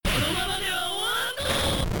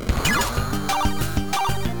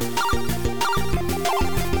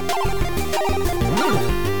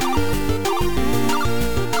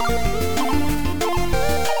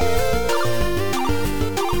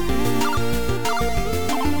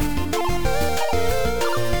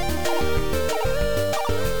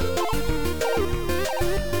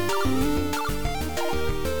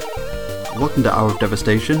welcome to Hour of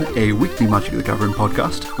Devastation, a weekly Magic the Gathering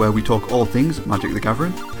podcast where we talk all things Magic the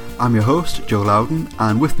Gathering. I'm your host, Joe Loudon,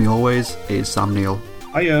 and with me always is Sam Neal.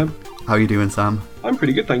 Hiya. How are you doing, Sam? I'm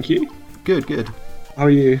pretty good, thank you. Good. How are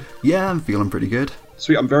you? Yeah, I'm feeling pretty good.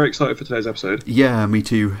 Sweet, I'm very excited for today's episode. Yeah, me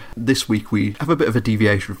too. This week we have a bit of a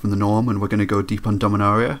deviation from the norm and we're going to go deep on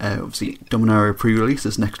Dominaria. Obviously, Dominaria pre-release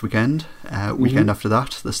is next weekend. Weekend after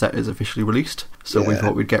that, the set is officially released. So we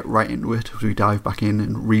thought we'd get right into it as we dive back in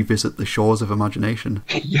and revisit the shores of imagination.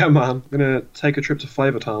 Yeah, man. I'm going to take a trip to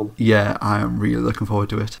Flavor Town. Yeah, I am really looking forward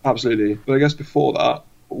to it. Absolutely. But I guess before that,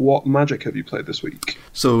 what Magic have you played this week?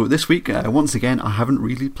 So this week, once again, I haven't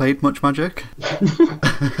really played much Magic. I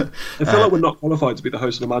feel like we're not qualified to be the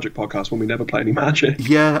host of a Magic podcast when we never play any Magic.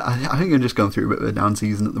 Yeah, I think I'm just going through a bit of a down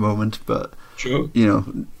season at the moment, but sure, you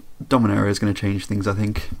know, Dominaria is going to change things, I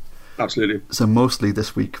think. Absolutely. So mostly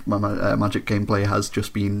this week, my Magic gameplay has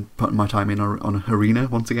just been putting my time in on Arena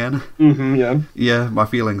once again. Mm-hmm, yeah. Yeah, my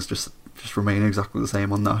feelings just remain exactly the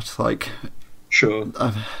same on that. Like, sure.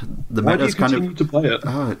 The Why do you meta's kind continue to play it?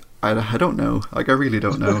 I don't know. Like, I really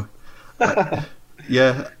don't know.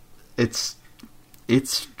 Yeah, it's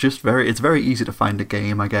very easy to find a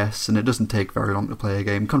game, I guess, and it doesn't take very long to play a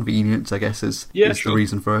game. Convenience, I guess, is the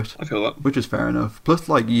reason for it. I feel that. Which is fair enough. Plus,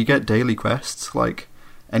 like, you get daily quests. Like,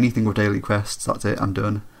 anything with daily quests, that's it, I'm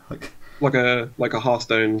done. Like a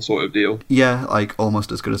Hearthstone sort of deal. Yeah, like almost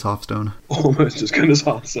as good as Hearthstone. Almost as good as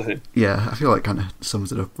Hearthstone. Yeah, I feel like kind of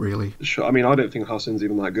sums it up, really. Sure. I mean, I don't think Hearthstone's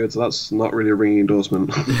even that good, so that's not really a ringing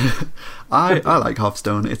endorsement. I like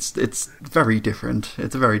Hearthstone. It's very different.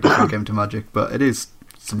 It's a very different game to Magic, but it is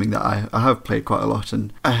something that I have played quite a lot,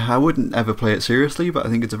 and I wouldn't ever play it seriously, but I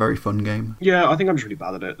think it's a very fun game. Yeah, I think I'm just really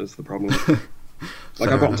bad at it. That's the problem. Like,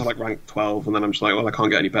 I got to like rank 12, and then I'm just like, well, I can't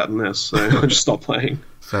get any better than this, so I just stopped playing.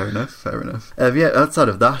 Fair enough. Yeah, outside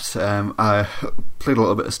of that, I played a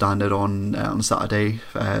little bit of Standard on Saturday.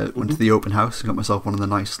 Went to the open house and got myself one of the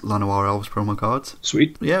nice Llanowar Elves promo cards.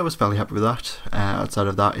 Sweet. Yeah, I was fairly happy with that. Outside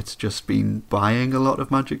of that, it's just been buying a lot of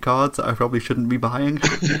Magic cards that I probably shouldn't be buying.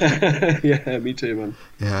 Yeah, me too, man.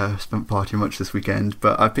 Yeah, I spent far too much this weekend,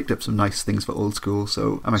 but I picked up some nice things for old school,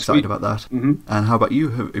 so I'm excited about that. Mm-hmm. And how about you?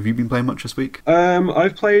 Have you been playing much this week?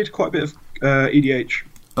 I've played quite a bit of EDH.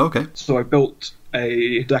 Okay. So I built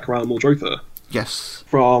a deck around Muldrotha. Yes.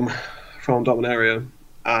 From Dominaria,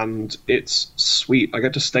 and it's sweet. I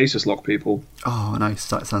get to stasis lock people. Oh, nice.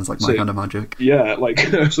 That sounds like my kind of Magic. Yeah, like,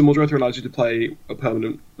 so Muldrotha allows you to play a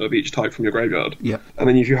permanent of each type from your graveyard. Yeah. And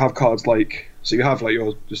then if you have cards like, so you have like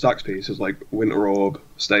your stacks pieces like Winter Orb,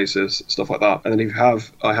 Stasis, stuff like that. And then if you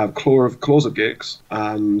have, I have Claws of Gix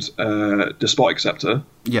and Despotic Scepter.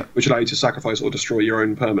 Yeah. Which allow you to sacrifice or destroy your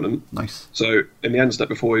own permanent. Nice. So in the end step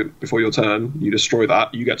before your turn, you destroy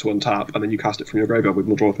that, you get to untap, and then you cast it from your graveyard with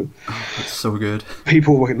Muldrotha. Oh, that's so good.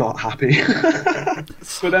 People were not happy.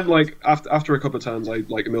 But then, like, after a couple of turns, I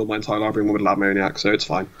like milled my entire library in one with Lab-Maniac, so it's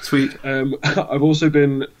fine. Sweet.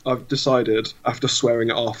 I've decided, after swearing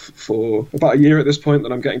it off for about a year at this point,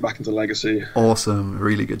 that I'm getting back into Legacy. Awesome.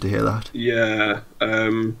 Really good to hear that. Yeah.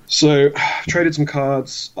 So, I've traded some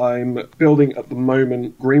cards. I'm building, at the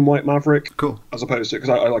moment, Green-White Maverick. Cool. As opposed to, because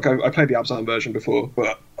I played the Abzan version before,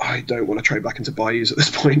 but I don't want to trade back into Bayous at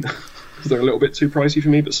this point. Because they're a little bit too pricey for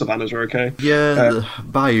me, but Savannahs are okay. Yeah, the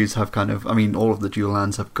Bayous have kind of, I mean, all of the dual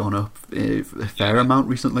lands have gone up a fair amount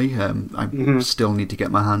recently. I still need to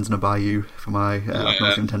get my hands on a Bayou for my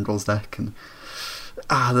Abnorxian Tendrils deck, and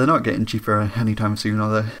they're not getting cheaper anytime soon,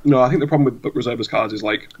 are they? No, I think the problem with Reserveless cards is,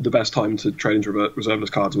 like, the best time to trade into Reserveless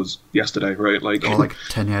cards was yesterday, right? Like, or like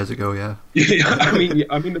 10 years ago, yeah. Yeah,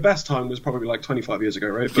 I mean, the best time was probably like 25 years ago,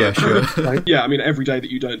 right? But, yeah, sure. Like, yeah, I mean, every day that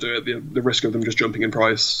you don't do it, the risk of them just jumping in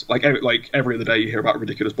price, like every other day you hear about a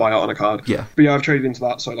ridiculous buyout on a card. Yeah. But yeah, I've traded into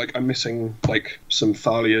that, so like I'm missing like some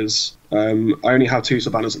Thalias. I only have 2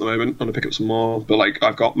 Savannahs at the moment. I'm going to pick up some more, but like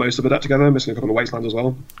I've got most of the deck together. I'm missing a couple of Wastelands as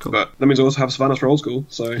well. Cool. But that means I also have Savannahs for old school.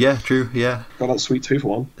 So yeah, true. Yeah, got that sweet 2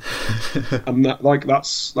 for 1. And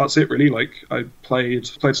that's it really. Like I played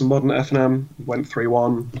some modern FNM, went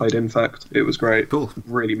 3-1, played Infect. It was great. Cool.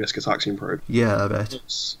 Really miss Gitaxian Probe. Yeah, I bet.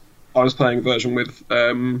 I was playing a version with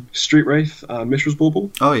Street Wraith and Mishra's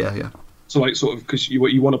Bauble. Oh yeah. So, like, sort of, because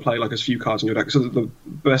you want to play, like, as few cards in your deck. So the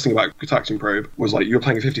best thing about Gitaxian Probe was, like, you were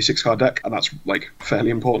playing a 56-card deck, and that's, like,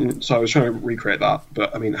 fairly important. So I was trying to recreate that.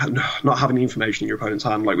 But, I mean, not having the information in your opponent's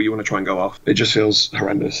hand, like, where you want to try and go off, it just feels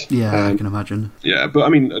horrendous. Yeah, I can imagine. Yeah, but, I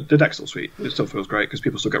mean, the deck's still sweet. It still feels great, because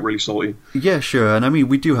people still get really salty. Yeah, sure. And, I mean,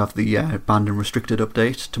 we do have the banned and restricted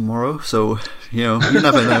update tomorrow, so, you know, you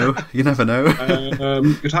never know. You never know.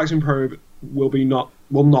 Gitaxian Probe will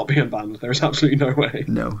not be unbanned. There is absolutely no way.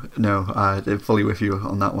 No, I'm fully with you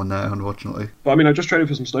on that one there, unfortunately. But I mean, I just traded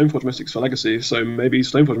for some Stoneforge Mystics for Legacy, so maybe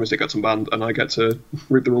Stoneforge Mystic gets unbanned and I get to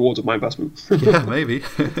reap the rewards of my investment. Yeah, maybe.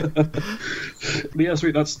 But yeah,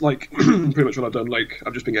 sweet. That's like pretty much what I've done. Like,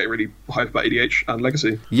 I've just been getting really hyped about EDH and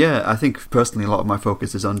Legacy. Yeah, I think personally a lot of my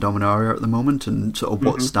focus is on Dominaria at the moment and sort of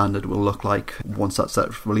what standard will look like once that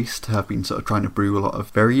set's released. I've been sort of trying to brew a lot of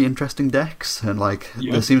very interesting decks, and like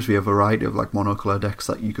there seems to be a variety of like monocolor decks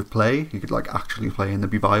that you could play. You could like actually play and there'd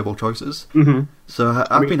be viable choices. So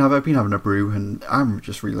I've been having a brew, and I'm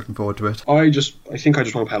just really looking forward to it. I think I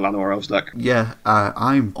just want to play a Llanowar Elves deck. Yeah,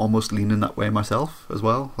 I'm almost leaning that way myself as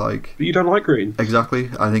well. Like, but you don't like green. Exactly.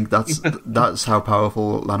 I think that's how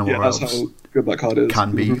powerful Llanowar Elves that's how good that card is.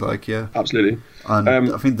 Can be. Like, yeah, absolutely. And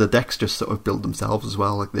I think the decks just sort of build themselves as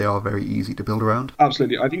well. Like, they are very easy to build around.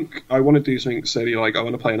 Absolutely. I think I want to do something silly, like I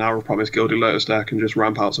want to play an Hour of Promise Gilded Lotus deck and just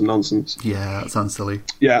ramp out some nonsense. Yeah, that sounds silly.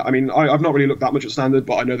 Yeah, I mean, I've not really looked that much at Standard,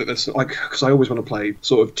 but I know that there's, like, because I always want to play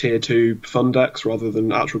sort of tier 2 fun decks rather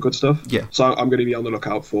than actual good stuff. Yeah. So I'm going to be on the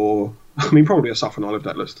lookout for, I mean, probably a Saffron Olive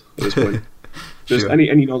deck list at this point. Just Sure.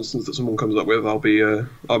 any nonsense that someone comes up with, I'll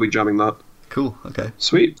be jamming that. Cool, okay.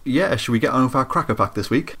 Sweet. Yeah, should we get on with our cracker pack this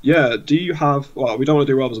week? Yeah, do you have... Well, we don't want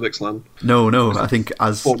to do Rebels of Ixalan. No, I think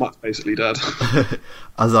as... Format's basically dead.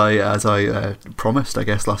 as I promised, I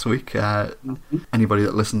guess, last week, anybody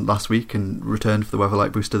that listened last week and returned for the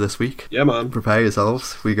Weatherlight Booster this week, yeah, man. prepare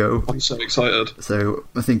yourselves, we go. I'm so excited. So,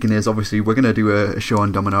 my thinking is, obviously, we're going to do a show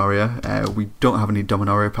on Dominaria. We don't have any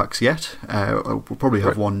Dominaria packs yet. We'll probably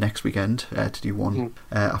have one next weekend to do one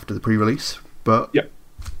after the pre-release. But... Yep.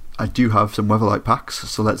 I do have some Weatherlight packs,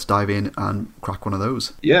 so let's dive in and crack one of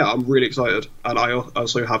those. Yeah, I'm really excited. And I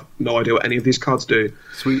also have no idea what any of these cards do.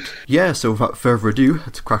 Sweet. Yeah, so without further ado,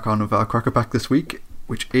 let's crack on with our cracker pack this week,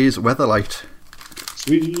 which is Weatherlight.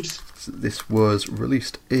 Sweet. So this was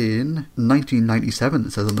released in 1997,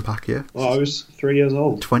 it says on the pack here. Oh, I was 3 years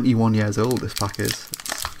old. 21 years old this pack is.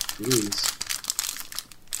 Jeez.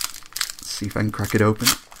 Let's see if I can crack it open.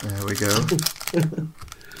 There we go.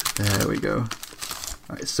 There we go.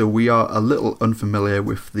 Right, so we are a little unfamiliar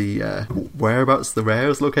with the whereabouts the rare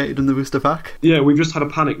is located in the booster pack. Yeah, we've just had a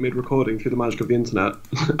panic mid-recording through the magic of the internet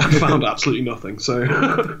and found absolutely nothing.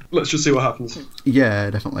 So let's just see what happens. Yeah,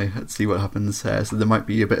 definitely. Let's see what happens. So there might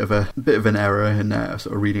be a bit of an error in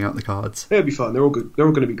sort of reading out the cards. It'll be fine. They're all good. They're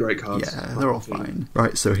all going to be great cards. Yeah, they're all fine.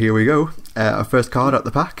 Right, so here we go. Our first card at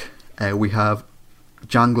the pack. We have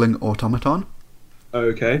Jangling Automaton.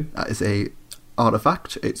 Okay. That is a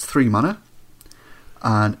artifact. It's 3 mana.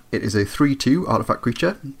 And it is a 3/2 artifact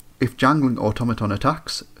creature. If Jangling Automaton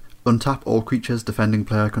attacks, untap all creatures defending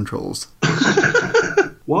player controls.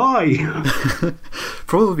 Why?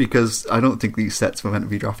 Probably because I don't think these sets were meant to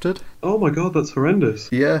be drafted. Oh my god, that's horrendous.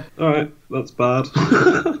 Yeah. Alright, that's bad.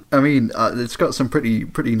 I mean, it's got some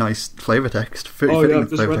pretty nice flavour text. I've just flavour read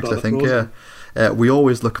text, that. I think, Awesome. yeah. We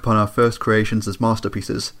always look upon our first creations as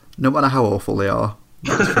masterpieces, no matter how awful they are.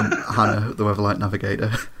 That's from Hannah, the Weatherlight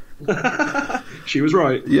Navigator. She was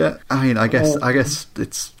right. Yeah, I mean, I guess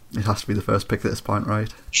it has to be the first pick at this point,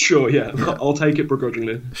 right? Sure, yeah. I'll take it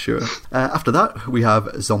begrudgingly. Sure. After that, we have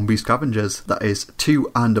Zombie Scavengers. That is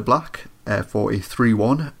 2 and a black for a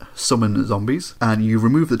 3/1 summon zombies, and you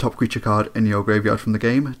remove the top creature card in your graveyard from the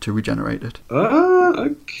game to regenerate it.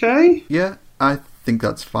 Okay. Yeah, I think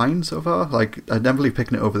that's fine so far. Like, I'm definitely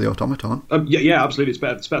picking it over the automaton. Yeah, absolutely. It's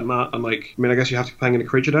better than that. And like, I mean, I guess you have to be playing in a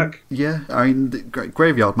creature deck. Yeah, I mean, the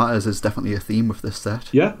graveyard matters is definitely a theme with this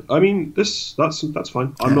set. Yeah, I mean, that's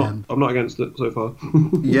fine. I'm not against it so far.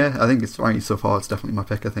 Yeah, I think it's fine so far. It's definitely my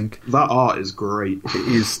pick. I think that art is great. It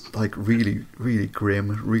is like really, really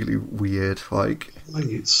grim, really weird. Like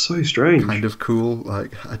it's so strange. Kind of cool.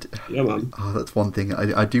 Like, yeah, man. Oh, that's one thing.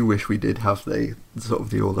 I do wish we did have the sort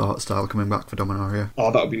of the old art style coming back for Dominaria.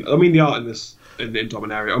 Oh, that would be. I mean, the art in this in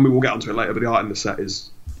Dominaria. I mean, we'll get onto it later, but the art in this set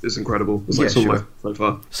is incredible. It's like so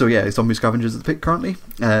far. So yeah, Zombie Scavengers is the pick currently.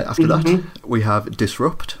 After that, we have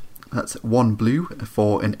Disrupt. That's 1 blue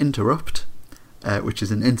for an interrupt, which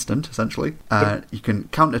is an instant essentially. You can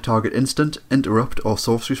counter target instant, interrupt, or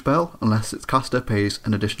sorcery spell unless its caster pays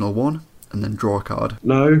an additional 1, and then draw a card.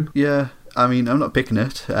 No. Yeah. I mean, I'm not picking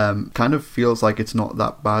it. Kind of feels like it's not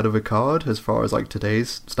that bad of a card as far as like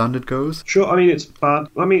today's standard goes. Sure, I mean it's bad.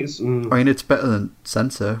 I mean it's better than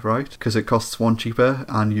Censor, right? Because it costs 1 cheaper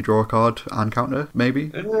and you draw a card and counter, maybe.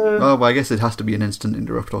 Well, I guess it has to be an instant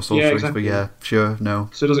interrupt or sorcery. Yeah, exactly. But yeah, sure, no.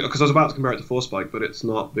 So does it? Because I was about to compare it to Force Spike, but it's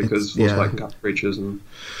not because Force Spike can capture creatures and.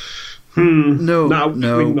 No. I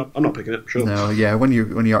mean, I'm not picking it. Sure. No, yeah. When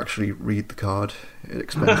you actually read the card, it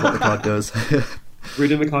explains what the card does.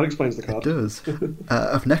 Reading the card explains the It card. does.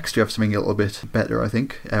 Up next, you have something a little bit better, I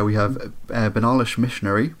think. We have Banalish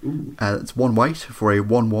Missionary. It's 1 white for a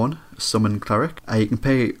 1/1 summon cleric. You can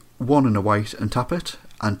pay 1 and a white and tap it,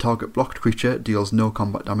 and target blocked creature deals no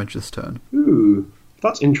combat damage this turn. Ooh,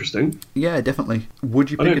 that's interesting. Yeah, definitely.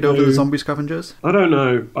 Would you I pick don't it over know. the Zombie Scavengers? I don't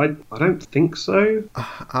know. I don't think so.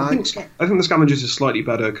 I think the Scavengers is slightly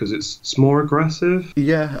better because it's more aggressive.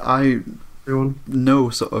 Yeah, I Everyone. know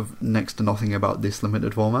sort of next to nothing about this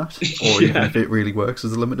limited format, or even if it really works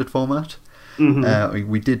as a limited format.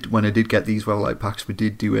 We did, when I did get these Weatherlight packs, we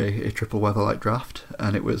did do a triple Weatherlight draft,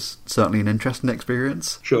 and it was certainly an interesting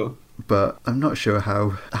experience. Sure. But I'm not sure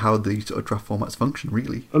how the sort of draft formats function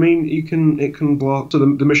really. I mean, it can block. So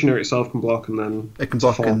the missionary itself can block, and then It can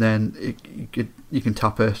block, and then you can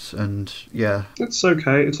tap it, and yeah, it's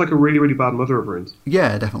okay. It's like a really, really bad Mother of Runes.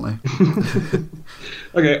 yeah, definitely.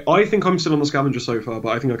 Okay, I think I'm still on the Scavenger so far, but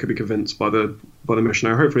I think I could be convinced by the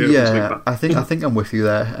missionary. Hopefully, it doesn't make Yeah, that. I think I'm with you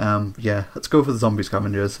there. Yeah, let's go for the Zombie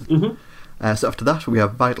Scavengers. So after that, we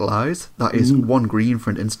have Vitalize. That is 1 green for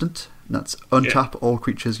an instant. That's untap all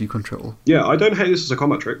creatures you control. Yeah, I don't hate this as a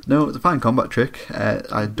combat trick. No, it's a fine combat trick.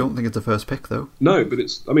 I don't think it's a first pick though. No, but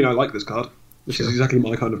I mean, I like this card. This is exactly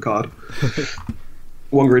my kind of card.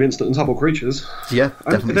 1 green instant and tap all creatures. Yeah,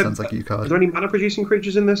 And definitely sounds like you Are card. there any mana producing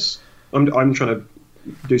creatures in this? I'm trying to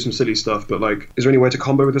do some silly stuff, but like, is there any way to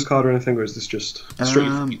combo with this card or anything, or is this just strictly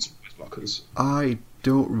for beats blockers? I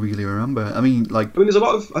don't really remember. I mean, like, I mean,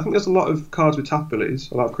 I think there's a lot of cards with tap abilities,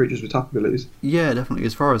 a lot of creatures with tap abilities. yeah, definitely.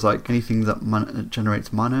 As far as like anything that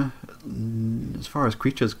generates mana, as far as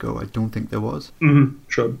creatures go, I don't think there was.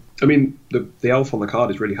 Sure. I mean, the elf on the card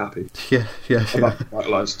is really happy. Yeah. About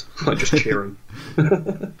vitalized, like just cheering.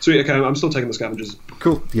 Sweet. Okay, I'm still taking the Scavengers.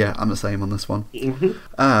 Cool. Yeah, I'm the same on this one.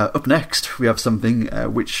 Up next, we have something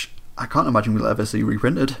which I can't imagine we'll ever see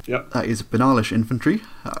reprinted. Yep. That is Banalish Infantry.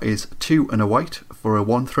 That is 2 and a white for a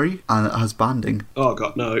 1/3, and it has banding. Oh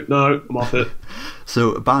god, no, I'm off it.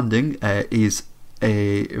 So banding is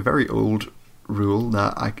a very old rule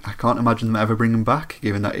that I can't imagine them ever bringing back,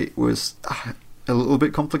 given that it was a little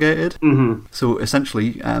bit complicated. So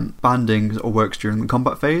essentially, banding works during the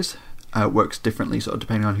combat phase. Works differently, sort of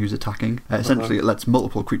depending on who's attacking. Essentially, it lets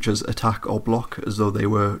multiple creatures attack or block as though they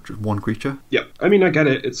were just one creature. Yeah, I mean, I get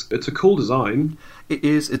it. It's a cool design. It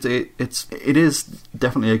is. It is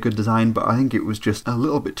definitely a good design, but I think it was just a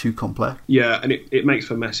little bit too complex. Yeah, and it makes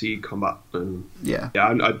for messy combat. And Yeah,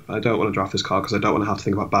 I don't want to draft this card because I don't want to have to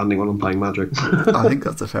think about banding when I'm playing Magic. I think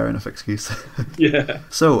that's a fair enough excuse. Yeah.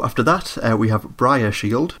 So after that, we have Briar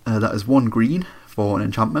Shield. That is 1 green for an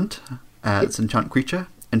enchantment. It's an enchant creature.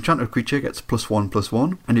 Enchanted creature gets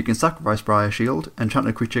 +1/+1, and you can sacrifice Briar Shield.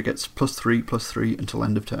 Enchanted creature gets +3/+3 until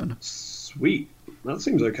end of turn. Sweet. That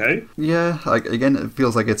seems okay. Yeah, like again, it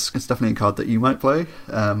feels like it's definitely a card that you might play.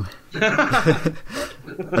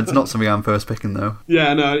 It's not something I'm first picking though.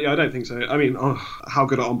 Yeah, no, I don't think so. I mean, how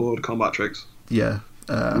good are onboard combat tricks? Yeah.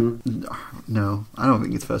 No, I don't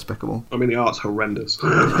think it's first pickable. I mean, the art's horrendous.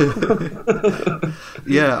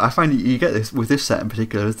 Yeah, I find you get this with this set in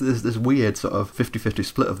particular. There's this weird sort of 50-50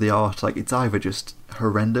 split of the art. Like, it's either just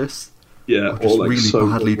horrendous, Yeah, or just like really so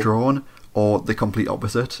badly horrible. drawn, or the complete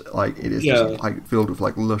opposite. Like, it is Yeah. just like filled with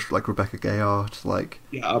like lush, like Rebecca Gay art. Like,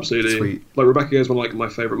 Yeah, absolutely. Sweet. Like Rebecca Gay is one of like my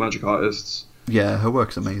favourite Magic artists. yeah, her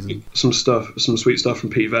work's amazing. Some sweet stuff from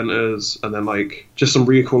Pete Venters, and then like just some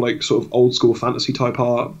really cool like sort of old school fantasy type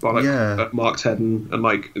art by like Yeah. Mark Tedden, and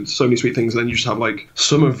like so many sweet things. And then you just have like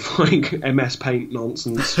some of like MS Paint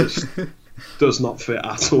nonsense just does not fit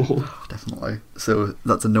at all. Definitely. So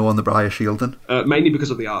that's a no on the Briar Shielding. Mainly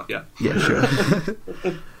because of the art. Yeah. Yeah, sure.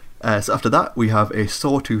 So after that, we have a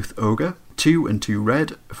Sawtooth Ogre, 2 and 2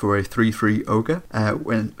 red for a 3/3 Ogre.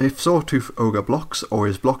 If Sawtooth Ogre blocks or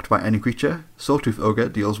is blocked by any creature, Sawtooth Ogre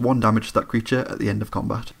deals 1 damage to that creature at the end of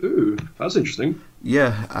combat. Ooh, that's interesting.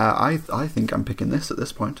 Yeah, I think I'm picking this at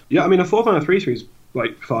this point. Yeah, I mean a 4/4 3/3 is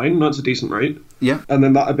like fine. That's a decent rate. Yeah. And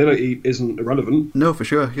then that ability isn't irrelevant. No, for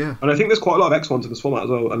sure, yeah. And I think there's quite a lot of X1s in this format as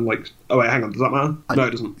well. And like, oh wait, hang on, does that matter? No, it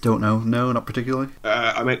doesn't. Don't know. No, not particularly.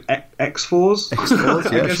 I meant X4s.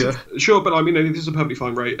 X4s, I yeah, guess. sure. Sure, but I mean, this is a perfectly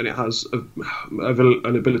fine rate, and it has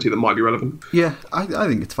an ability that might be relevant. Yeah, I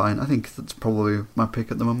think it's fine. I think that's probably my pick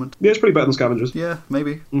at the moment. Yeah, it's pretty better than Scavengers. Yeah,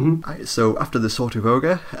 maybe. Mm-hmm. So after the Sawtooth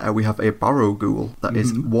Ogre, we have a Barrow Ghoul. That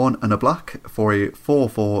is 1 and a black for a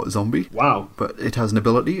 4/4 zombie. Wow. But it has an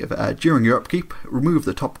ability of during your upkeep, remove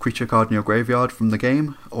the top creature card in your graveyard from the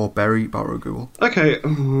game, or bury Barrow Ghoul. Okay, I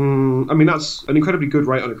mean, that's an incredibly good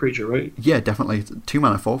rate on a creature, right? Yeah, definitely. 2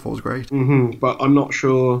 mana 4/4 is great. But I'm not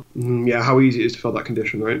sure, how easy it is to fill that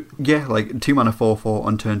condition, right? Yeah, like 2 mana 4/4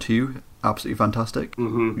 on turn 2, absolutely fantastic.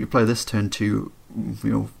 You play this turn 2,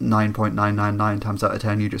 9.999 times out of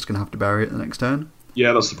 10 you're just going to have to bury it the next turn.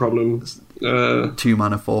 Yeah, that's the problem. 2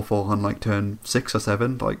 mana 4/4 on like turn 6 or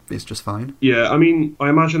 7, like it's just fine. Yeah, I mean, I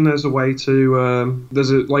imagine there's a way to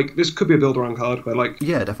this could be a build around card where like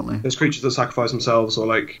yeah, definitely there's creatures that sacrifice themselves, or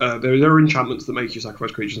like there are enchantments that make you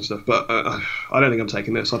sacrifice creatures and stuff. But I don't think I'm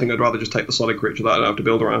taking this. I think I'd rather just take the solid creature that I don't have to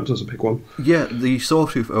build around as a pick one. Yeah, the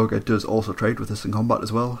Sawtooth Ogre does also trade with this in combat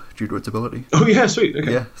as well due to its ability. Oh yeah, sweet.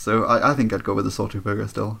 Okay. Yeah, so I think I'd go with the Sawtooth Ogre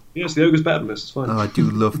still. Yes, the ogre's better than this. It's fine. I do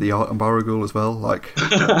love the art on Barrow as well. Like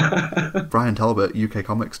Brian Talbot, UK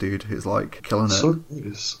Comics dude, is like killing it. So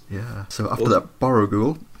nice. Yeah. So after that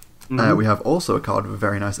Barrow we have also a card with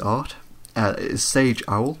very nice art. It is Sage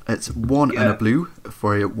Owl. It's 1 and a blue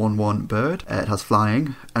for a 1/1 bird. It has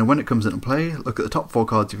flying, and when it comes into play, look at the top 4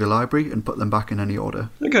 cards of your library and put them back in any order.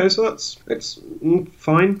 Okay, so it's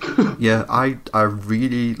fine. Yeah, I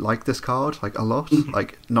really like this card like a lot.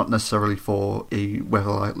 Like not necessarily for a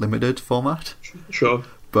Weatherlight Limited format. Sure.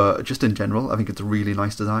 But just in general, I think it's a really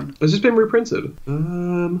nice design. Has this been reprinted?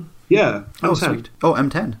 Yeah. M10. Oh, sweet. Oh,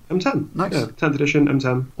 M10. M10. Nice. Yeah, 10th edition,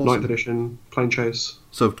 M10, Awesome. 9th edition, Plane Chase.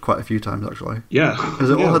 So quite a few times, actually. Yeah. Has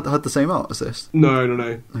it all had the same art as this? No.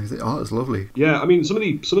 Like, the art is lovely. Yeah, I mean, some of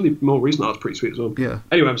the more recent art's pretty sweet as well. Yeah.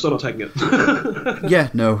 Anyway, I'm still not taking it. Yeah,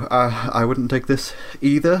 no, I wouldn't take this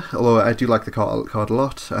either, although I do like the card a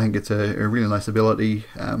lot. I think it's a really nice ability.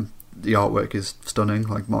 The artwork is stunning.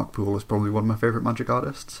 Like Mark Poole is probably one of my favourite Magic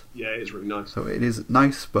artists. Yeah, it's really nice. So it is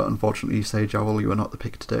nice, but unfortunately, Sage Owl, you are not the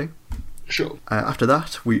pick today. Sure. After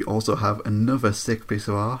that, we also have another sick piece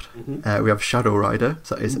of art. Mm-hmm. We have Shadow Rider,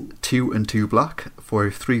 so that is 2 and 2 black for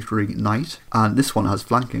a 3/3 knight, and this one has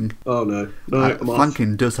flanking. Oh no,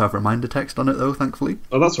 flanking does have reminder text on it though, thankfully.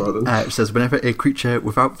 Oh, that's all right then. It says whenever a creature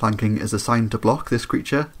without flanking is assigned to block this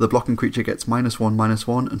creature, the blocking creature gets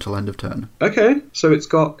 -1/-1 until end of turn. Okay, so it's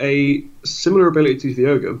got a similar ability to the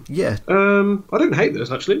ogre. Yeah. I don't hate this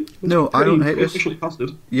actually. No, I don't hate this. Efficiently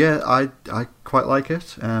casted. Yeah, I quite like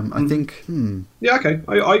it. I think. Yeah, okay.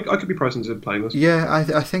 I could be priced into playing this. Yeah,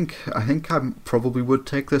 I think I probably would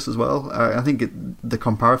take this as well. I think the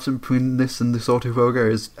comparison between this and the Sawtooth Ogre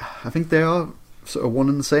is, I think they are sort of one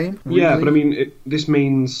and the same. Really. Yeah, but I mean, this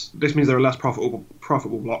means there are less profitable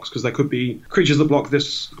blocks, because there could be creatures that block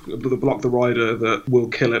the rider that will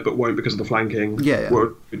kill it but won't because of the flanking. Yeah.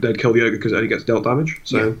 Or they'd kill the ogre because it only gets dealt damage.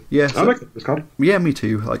 So yeah, I like this card. Yeah, me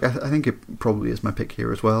too. Like I think it probably is my pick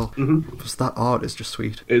here as well. Mm-hmm. Because that art is just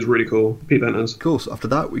sweet. It is really cool. Pete Venters. Cool. So after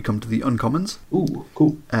that, we come to the uncommons. Ooh,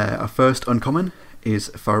 cool. Our first uncommon is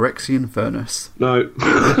Phyrexian Furnace. No.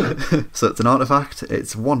 So it's an artifact.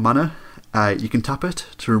 It's 1 mana. You can tap it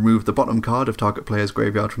to remove the bottom card of target player's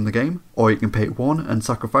graveyard from the game, or you can pay 1 and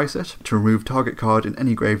sacrifice it to remove target card in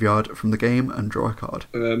any graveyard from the game and draw a card.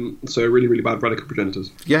 So really, really bad Radical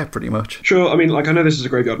Progenitors. Yeah, pretty much. Sure, I mean, like, I know this is a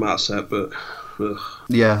graveyard matter set, but... Ugh.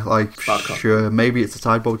 Yeah, like, Bad card. sure, maybe it's a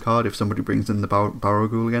sideboard card if somebody brings in the Barrow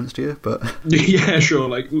Ghoul against you, but... Yeah, sure,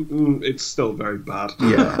 like, it's still very bad.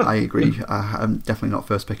 Yeah, I agree. I'm definitely not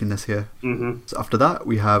first picking this here. Mm-hmm. So after that,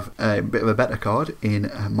 we have a bit of a better card in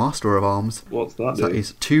Master of Arms. What's that? So that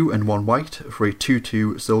is 2 and 1 white for a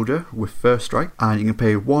 2/2 soldier with first strike, and you can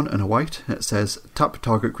pay 1 and a white, and it says tap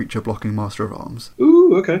target creature blocking Master of Arms.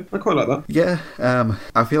 Ooh, okay, I quite like that. Yeah,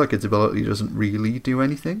 I feel like its ability doesn't really do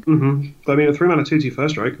anything. Mm-hmm. But I mean, a 3-mana 2/2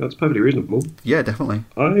 first strike, that's perfectly reasonable. Yeah, definitely.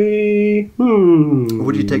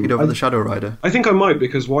 Would you take it over the Shadow Rider? I think I might,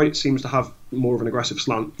 because white seems to have more of an aggressive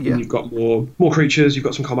slant. Yeah. And you've got more creatures, you've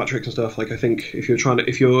got some combat tricks and stuff. Like, I think if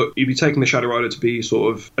you'd be taking the Shadow Rider to be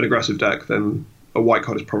sort of an aggressive deck, then a white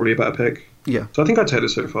card is probably a better pick. Yeah. So I think I'd take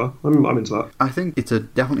this so far. I'm into that. I think it's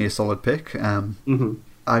definitely a solid pick. Mm-hmm.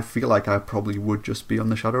 I feel like I probably would just be on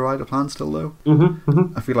the Shadow Rider plan still, though. Mm-hmm.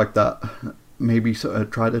 Mm-hmm. I feel like that maybe sort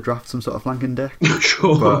of try to draft some sort of flanking deck.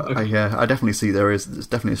 Sure. But I definitely see there's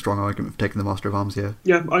definitely a strong argument for taking the Master of Arms here.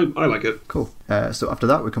 Yeah, I like it. Cool. So after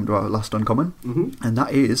that, we come to our last uncommon, and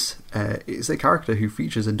that is it's a character who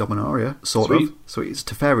features in Dominaria, sort of. So it's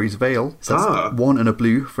Teferi's Veil. So that's 1 and a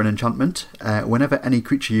blue for an enchantment. Whenever any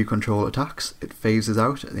creature you control attacks, it phases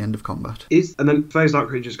out at the end of combat. And then phased out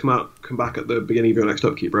creatures come back at the beginning of your next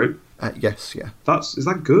upkeep, right? Yes, yeah. Is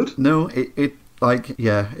that good? No, it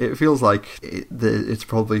feels like it's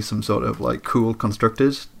probably some sort of like cool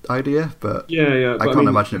constructed idea, but yeah. I can't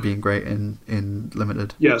imagine it being great in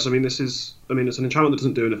limited. Yes, I mean it's an enchantment that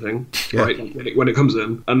doesn't do anything, Yeah. right? When it comes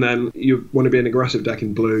in, and then you want to be an aggressive deck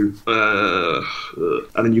in blue, and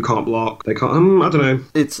then you can't block. They can't. I don't know.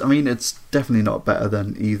 It's definitely not better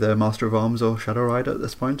than either Master of Arms or Shadow Rider at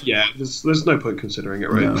this point. Yeah, there's no point considering it,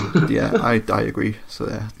 right? No, yeah, I agree. So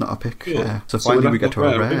yeah, not a pick. Yeah. So So finally we're we get left to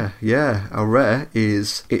our with rare, rare. Yeah, our rare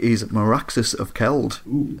is Meraxis of Keld.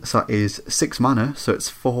 Ooh. So that is 6 mana, so it's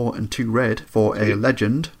 4 and 2 red for a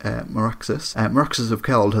legend, Meraxis. Meraxis of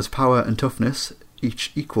Keld has power and toughness,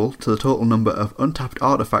 each equal to the total number of untapped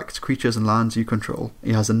artifacts, creatures and lands you control.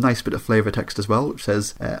 He has a nice bit of flavour text as well, which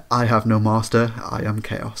says, I have no master, I am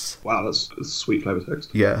chaos. Wow, that's sweet flavor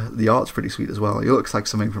text. Yeah, the art's pretty sweet as well. He looks like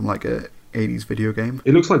something from like a 80s video game.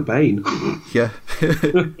 It looks like Bane, Yeah.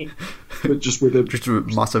 but just with a Just a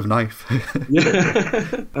massive knife.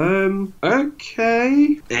 yeah.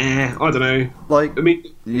 Okay. I don't know. Like, I mean,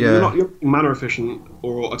 yeah. you're mana efficient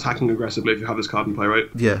or attacking aggressively if you have this card in play, right?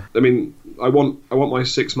 yeah. I mean, I want my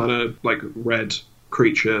 6 mana like red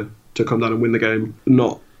creature to come down and win the game,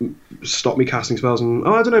 not stop me casting spells. And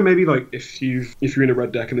I don't know, maybe like if you're in a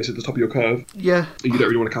red deck and this is the top of your curve, Yeah. you don't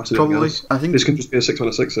really want to cast anything Probably. else. I think This can just be a 6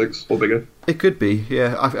 mana 6/6 or bigger. it could be,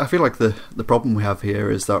 yeah. I feel like the problem we have here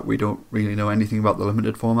is that we don't really know anything about the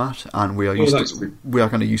limited format, and we are that's true.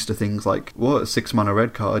 kind of used to things like, well, a 6 mana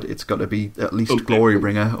red card, it's got to be at least Okay.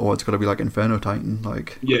 Glorybringer, or it's got to be like Inferno Titan,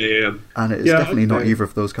 like, Yeah. and it's Yeah, definitely not okay. either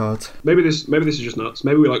of those cards. Maybe this is just nuts.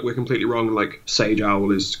 Maybe we're completely wrong, and like Sage Owl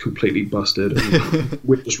is completely busted, and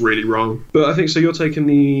we're just really wrong. But I think so. You're taking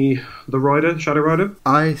the Rider, Shadow Rider.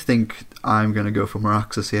 I think I'm going to go for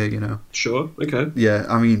Meraxis here, you know. Sure. Okay. Yeah,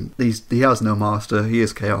 I mean, he has no master, he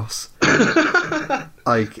is chaos.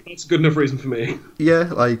 Like, That's a good enough reason for me. yeah,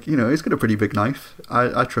 like, you know, he's got a pretty big knife.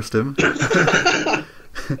 I trust him.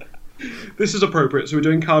 This is appropriate. So we're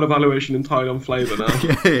doing card evaluation entirely on flavour now.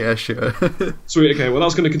 yeah, sure. Sweet. Okay. Well,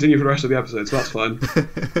 that's going to continue for the rest of the episode, so that's fine.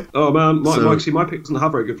 Oh man, my pick doesn't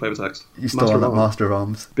have very good flavour text. You still on that of Arms. Master of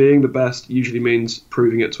Arms. Being the best usually means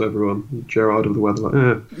proving it to everyone. Gerard of the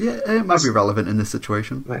Weather. Yeah, it might be relevant in this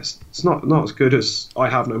situation. It's not as good as I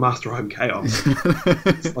have no master. I'm chaos.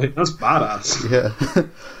 It's like, that's badass. Yeah.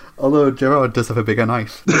 Although Gerard does have a bigger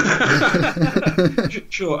knife.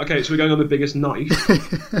 Sure. Okay, so we're going on the biggest knife.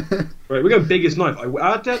 Right, we're going biggest knife.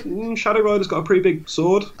 Shadow Rider's got a pretty big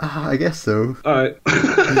sword. I guess so. Alright.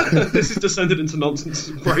 This has descended into nonsense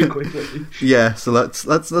very quickly. Yeah, so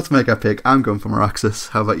let's make our pick. I'm going for Meraxis.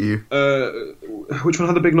 How about you? Which one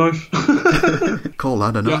had the big knife? Call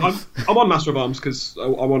that a Yeah, knife. I'm on Master of Arms because I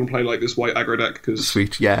want to play like this white aggro deck because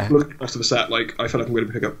Sweet, yeah. look at the rest of the set, like I feel like I'm going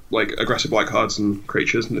to pick up like aggressive white cards and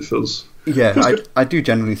creatures, and it feels Yeah, feels good. I do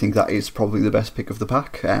generally think that is probably the best pick of the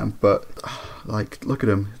pack. But like, look at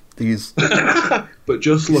him. But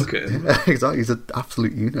just look at him. Exactly, he's an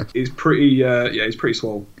absolute unit. He's pretty. He's pretty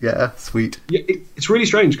swole. Yeah, sweet. Yeah, it's really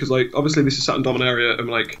strange because like obviously this is set in Dominaria, and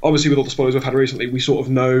like obviously with all the spoilers we've had recently, we sort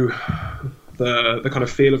of know the kind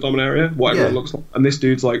of feel of Dominaria, what everyone looks like. And this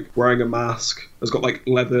dude's like wearing a mask, has got like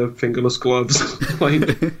leather fingerless gloves, like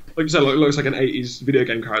you said, like, looks like an 80s video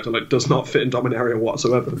game character, like does not fit in Dominaria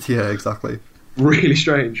whatsoever. Yeah, exactly. Really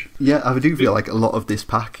strange. Yeah, I do feel like a lot of this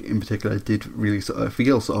pack in particular did really sort of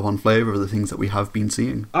feel sort of on flavour of the things that we have been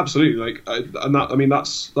seeing. Absolutely,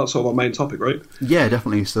 that's sort of our main topic, right? Yeah,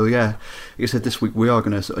 definitely. So yeah, like I said, this week we are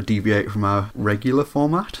going to sort of deviate from our regular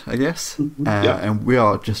format, I guess, and we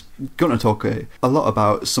are just going to talk a lot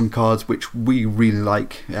about some cards which we really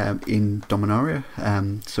like in Dominaria.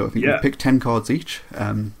 So I think we've picked 10 cards each.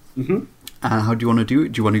 And how do you want to do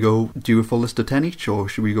it? Do you want to go do a full list of 10 each, or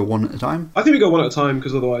should we go one at a time? I think we go one at a time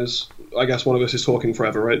because otherwise, I guess one of us is talking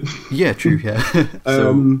forever, right? Yeah, true. Yeah.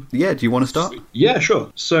 So yeah, do you want to start? Yeah,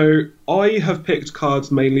 sure. So I have picked cards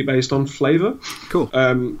mainly based on flavour. Cool.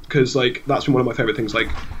 Because like that's been one of my favourite things. Like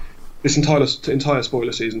this entire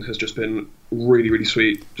spoiler season has just been really, really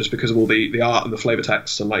sweet, just because of all the art and the flavour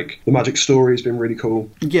text, and like the Magic story has been really cool.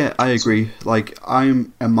 Yeah, I agree. Like,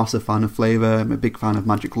 I'm a massive fan of flavour, I'm a big fan of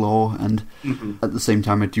Magic lore, and at the same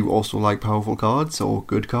time I do also like powerful cards, or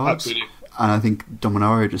good cards. Absolutely. And I think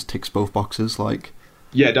Dominaria just ticks both boxes. Like,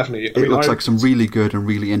 yeah, definitely. It looks like some really good and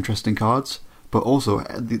really interesting cards, but also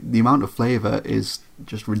the amount of flavour is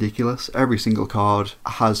just ridiculous. Every single card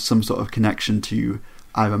has some sort of connection to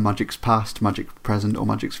either Magic's past, Magic's present, or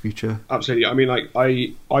Magic's future. Absolutely. I mean, like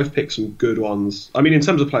I've picked some good ones. I mean, in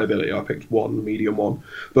terms of playability, I picked one medium one,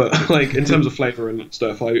 but like in terms of flavour and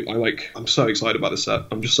stuff, I'm so excited about this set.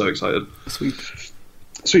 I'm just so excited.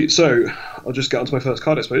 Sweet. So I'll just get onto my first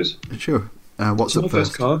card, I suppose. Sure. What's up my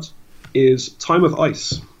first? first card is Time of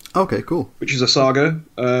Ice. Okay, cool. Which is a saga.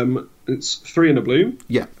 it's 3 in a blue.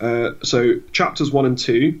 Yeah. So chapters 1 and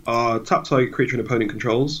 2 are tap target creature an opponent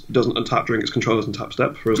controls. It doesn't untap during its controller's untap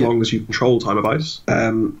step for as long as you control Time of Ice.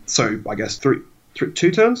 So I guess 3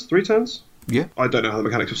 turns? Yeah. I don't know how the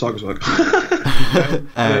mechanics of sagas work.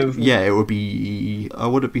 Yeah, it would be...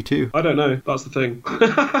 would it be 2? I don't know. That's the thing.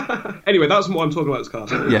 Anyway, that's what I'm talking about this card.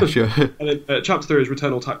 Yeah, sure. And then, chapter 3 is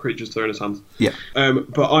return all tap creatures to their owner's hand. Yeah.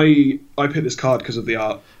 But I picked this card because of the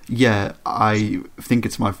art. Yeah, I think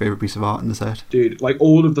it's my favourite piece of art in the set. Dude, like,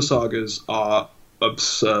 all of the sagas are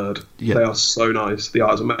absurd. Yeah. They are so nice. The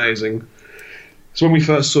art is amazing. So when we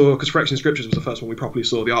first saw, because Phyrexian Scriptures was the first one we properly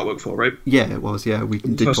saw the artwork for, right? Yeah, it was. Yeah, we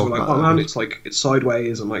did First talk one, like, about oh that. man, it's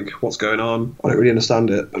sideways, and like, what's going on? I don't really understand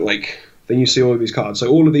it, but like, then you see all of these cards. So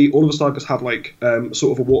all of the sagas have like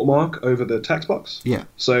sort of a watermark over the text box. Yeah.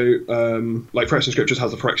 So like Phyrexian Scriptures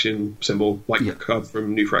has the Phyrexian symbol, like the card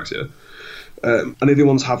from New Phyrexia, and the other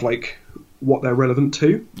ones have like what they're relevant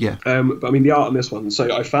to. Yeah. But I mean the art on this one.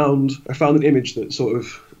 So I found an image that sort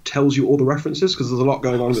of tells you all the references because there's a lot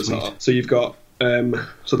going on in this art. So you've got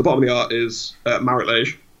so the bottom of the art is Marit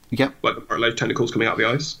Lage. Yep. Like the Marit Lage tentacles coming out of the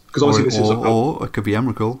ice. Because obviously this is or it could be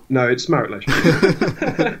Emrakul. No, it's Marit Lage.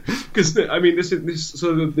 Because I mean, this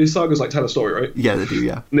these sagas like tell a story, right? Yeah, they do.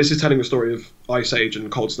 Yeah. And this is telling the story of Ice Age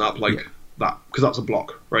and Cold Snap, like that, because that's a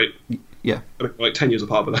block, right? Yeah. I mean, like 10 years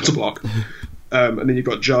apart, but that's a block. And then you've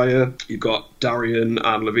got Jaya, you've got Darien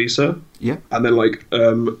and Lavisa. Yeah. And then like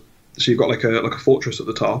so you've got like a fortress at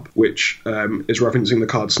the top, which is referencing the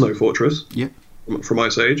card Snow Fortress. Yeah. From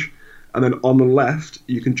Ice Age. And then on the left,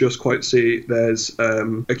 you can just quite see there's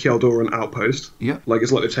a Kjeldoran outpost. Yeah. Like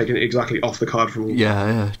it's like they've taken it exactly off the card from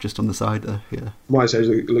Yeah, just on the side there. Yeah. from Ice Age.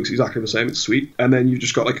 It looks exactly the same. It's sweet. And then you've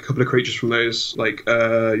just got like a couple of creatures from those. Like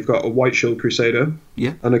you've got a White Shield Crusader.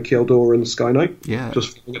 Yeah. And a Kjeldoran Sky Knight. Yeah.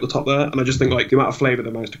 Just at the top there. And I just think like the amount of flavour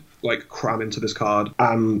they managed to like cram into this card,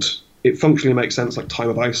 and it functionally makes sense. Like Time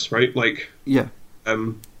of Ice, right? Like Yeah.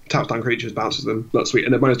 Taps down creatures, bounces them. That's sweet.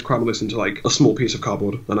 And they managed to cram all this into like a small piece of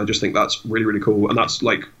cardboard, and I just think that's really, really cool. And that's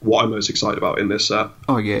like what I'm most excited about in this set.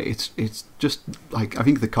 Oh yeah, it's just like, I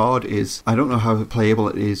think the card is, I don't know how playable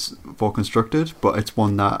it is for constructed, but it's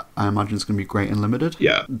one that I imagine is going to be great in limited.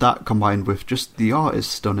 Yeah. That combined with just the art is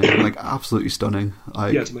stunning, like absolutely stunning.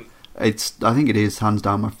 Like, Yeah, to me. I think it is hands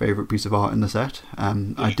down my favourite piece of art in the set.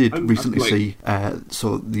 I did recently see,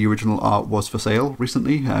 so the original art was for sale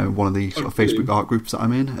recently, one of the sort of Facebook art groups that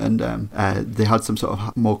I'm in, and they had some sort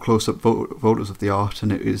of more close-up photos of the art,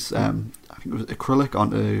 and it was, I think it was acrylic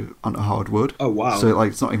onto hardwood. Oh wow! So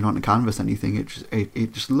like it's not even on a canvas, anything.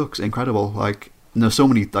 It just looks incredible. Like, and there's so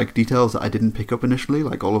many like details that I didn't pick up initially,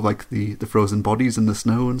 like all of like the frozen bodies in the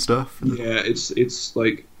snow and stuff. Yeah, it's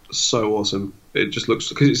like so awesome. It just looks,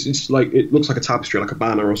 because it's like, it looks like a tapestry, like a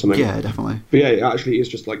banner or something. Yeah, definitely. But yeah, it actually is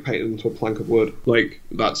just like painted into a plank of wood. Like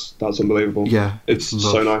that's unbelievable. Yeah, it's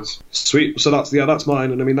so nice. Sweet. So that's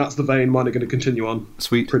mine, and I mean that's the vein mine are going to continue on.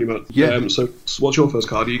 Sweet. Pretty much. Yeah. So what's your first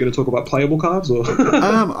card? Are you going to talk about playable cards or?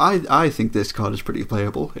 I think this card is pretty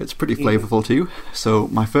playable. It's pretty flavourful too. So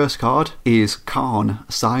my first card is Karn,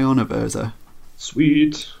 Scion of Urza.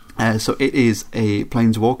 Sweet. So it is a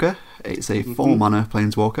Planeswalker. It's a 4-mana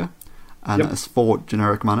Planeswalker. And it's 4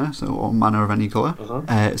 generic mana, so or mana of any colour.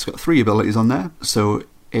 It's got 3 abilities on there, so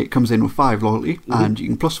it comes in with 5 loyalty, and you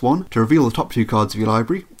can +1 to reveal the top 2 cards of your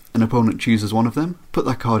library. An opponent chooses one of them, put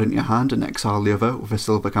that card into your hand and exile the other with a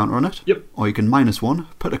silver counter on it. Yep. Or you can -1,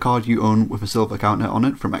 put a card you own with a silver counter on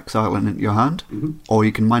it from exile and into your hand. Or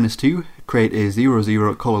you can -2, create a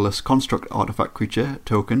 0/0 colourless construct artifact creature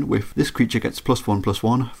token with this creature gets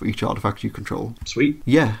 +1/+1 for each artifact you control. Sweet.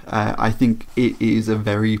 Yeah, I think it is a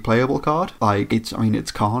very playable card. Like, it's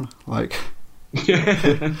Karn. Like,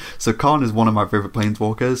 so Karn is one of my favourite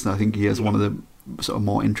Planeswalkers, and I think he has one of the sort of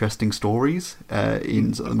more interesting stories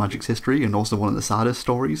in sort of Magic's history, and also one of the saddest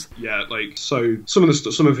stories. Yeah, like, so some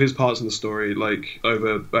of his parts in the story, like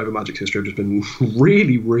over Magic's history, have just been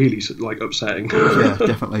really, really like upsetting. Yeah,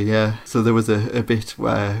 definitely. Yeah. So there was a bit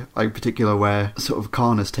where, like, particular where sort of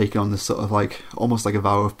Karn has taken on this sort of like almost like a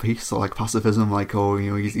vow of peace or like pacifism, like, oh, you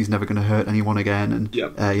know, he's never going to hurt anyone again, and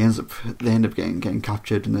they end up getting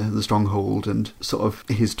captured in the stronghold, and sort of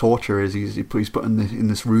his torture is he's put in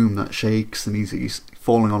this room that shakes, and he's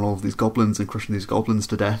falling on all of these goblins and crushing these goblins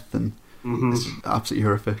to death, and it's absolutely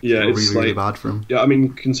horrific. Yeah, it's really, really bad for him. Yeah, I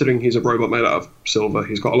mean, considering he's a robot made out of silver,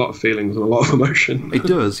 he's got a lot of feelings and a lot of emotion. It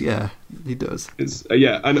does, yeah, he does. It's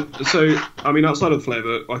and so I mean, outside of the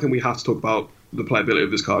flavour, I think we have to talk about the playability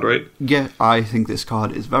of this card, right? Yeah, I think this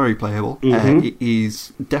card is very playable. It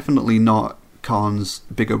is definitely not Karn's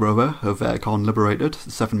bigger brother of Karn Liberated,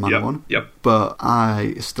 the 7 mana one. Yep. But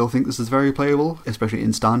I still think this is very playable, especially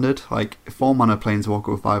in Standard. Like, 4 mana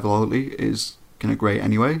Planeswalker with 5 loyalty is kind of great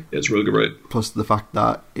anyway. It's really good, right? Plus the fact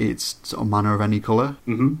that it's sort of mana of any colour.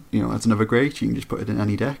 Mm-hmm. You know, that's another great. You can just put it in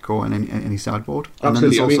any deck or in any sideboard. Absolutely. And then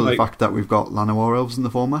there's also the fact that we've got Llanowar Elves in the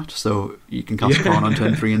format, so you can cast Karn on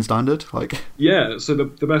turn 3 in Standard. Like, yeah, so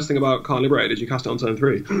the best thing about Karn Liberated is you cast it on turn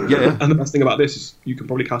 3. Yeah. And the best thing about this is you can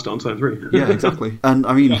probably cast it on turn 3. Yeah, exactly. And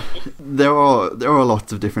I mean, there are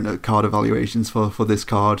lots of different card evaluations for this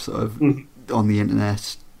card sort of on the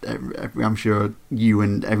internet. I'm sure you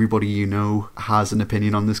and everybody you know has an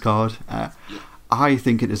opinion on this card. I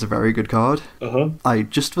think it is a very good card.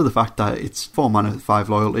 Just for the fact that it's 4 mana, 5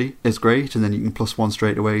 loyalty is great, and then you can +1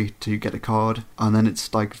 straight away to get a card, and then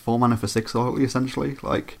it's like 4 mana for 6 loyalty essentially.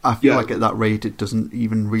 Like, I feel like at that rate it doesn't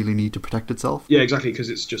even really need to protect itself. Yeah, exactly, because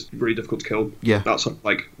it's just really difficult to kill. Yeah, that's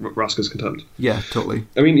like Vraska's Contempt. Yeah, totally.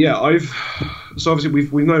 I mean, so obviously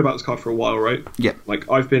we've known about this card for a while, right? Yeah.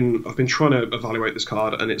 Like I've been trying to evaluate this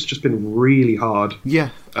card, and it's just been really hard. Yeah,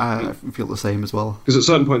 I feel the same as well. Because at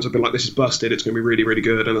certain points I've been like, this is busted, it's going to be really, really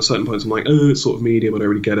good, and at certain points I'm like, oh, it's sort of medium, I don't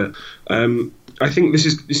really get it. I think this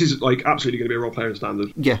is like absolutely going to be a role player in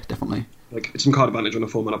Standard. Yeah, definitely. Like, it's some card advantage on a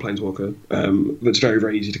 4 mana Planeswalker that's very,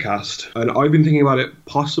 very easy to cast. And I've been thinking about it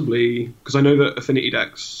possibly because I know that Affinity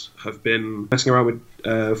decks have been messing around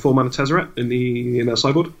with 4 mana Tezzeret in their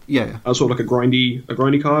sideboard. Yeah. As sort of like a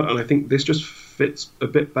grindy card, and I think this just fits a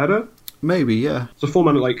bit better. Maybe, yeah. So 4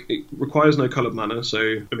 mana, like, it requires no coloured mana,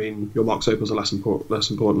 so I mean your Mox Opals are less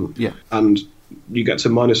important. Yeah. And you get to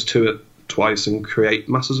 -2 it twice and create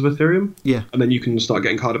Masters of Ethereum. Yeah. And then you can start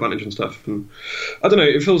getting card advantage and stuff. And I don't know,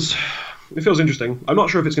 it feels interesting. I'm not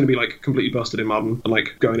sure if it's going to be like completely busted in Modern and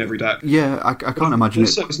like go in every deck. Yeah, I can't imagine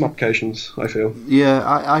it. There's some applications, I feel. Yeah,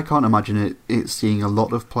 I can't imagine it seeing a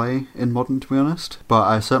lot of play in Modern, to be honest. But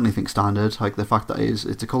I certainly think Standard, like the fact that it's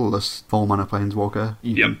a colourless 4 mana Planeswalker.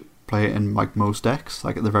 You can play it in like most decks.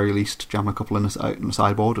 Like at the very least, jam a couple in a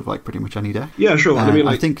sideboard of like pretty much any deck. Yeah, sure. I mean,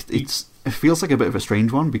 like, I think it feels like a bit of a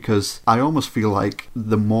strange one because I almost feel like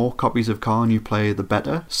the more copies of Karn you play, the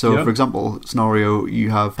better. So, for example, scenario,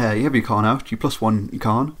 you have your Karn out, you +1 your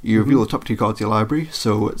Karn, you reveal the top 2 cards of your library.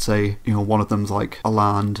 So, let's say, one of them's like a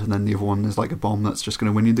land, and then the other one is like a bomb that's just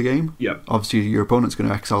going to win you the game. Yeah. Obviously, your opponent's going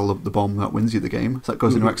to exile the bomb that wins you the game. So that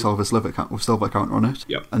goes into exile with silver counter on it.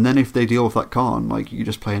 Yeah. And then if they deal with that Karn, like you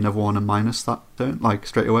just play another one and minus that turn, like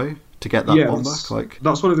straight away, to get that bomb back. Like,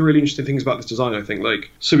 that's one of the really interesting things about this design, I think. Like,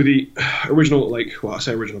 so with the original, I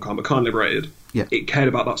say original Karn, but Karn Liberated, it cared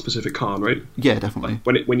about that specific Karn, right? Yeah, definitely.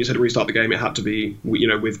 When you said restart the game, it had to be,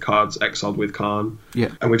 with cards exiled with Karn. Yeah.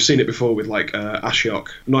 And we've seen it before with like Ashiok,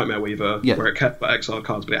 Nightmare Weaver, yeah, where it kept exiled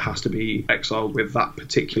cards, but it has to be exiled with that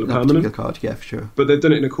particular that permanent particular card. Yeah, for sure. But they've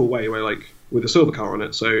done it in a cool way, where like with a silver counter on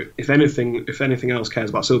it. So if anything else cares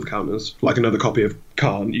about silver counters, like another copy of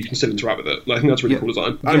Karn, you can still interact with it. Like, I think that's really cool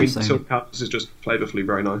design. I mean, same. silver counters is just flavourfully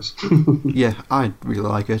very nice. Yeah, I really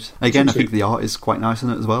like it. Again, I think the art is quite nice in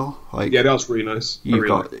it as well. Like, yeah, the art's really nice. You've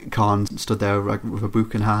got Karn stood there like, with a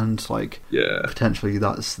book in hand. Like, potentially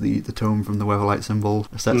that's the tome from the Weatherlight symbol,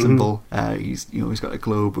 a set symbol. He's got a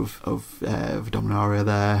globe of Dominaria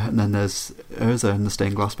there, and then there's Urza and the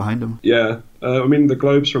stained glass behind him. Yeah. I mean, the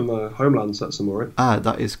globes from the Homeland set symbol, right?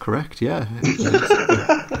 That is correct, yeah.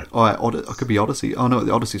 It could be Odyssey. Oh, no,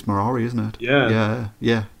 the Odyssey's Mirari, isn't it?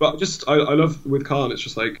 Yeah. But I love with Karn, it's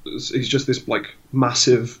just like, he's just this, like,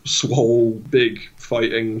 massive, swole, big,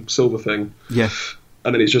 fighting silver thing. Yeah.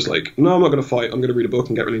 And then he's just like, no, I'm not going to fight. I'm going to read a book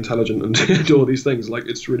and get really intelligent and do all these things. Like,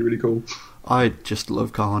 it's really, really cool. I just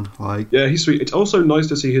love Karn. Like, yeah, he's sweet. It's also nice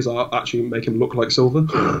to see his art actually make him look like silver.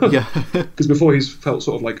 Yeah, because before he's felt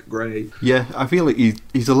sort of like grey. Yeah, I feel like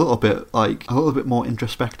he's a little bit more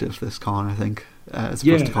introspective. This Karn, I think, as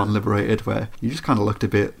opposed to Karn Liberated, where you just kind of looked a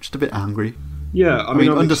bit angry. Yeah, I mean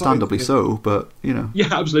understandably so, but Yeah,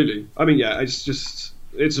 absolutely. I mean, yeah,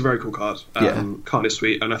 it's a very cool card. Karn is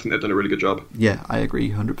sweet, and I think they've done a really good job. Yeah, I agree,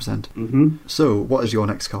 100%. So, what is your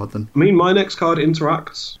next card then? I mean, my next card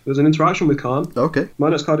interacts. There's an interaction with Karn. Okay. My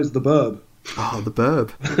next card is the Burb. Oh, the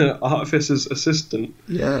Burb. Artificer's Assistant.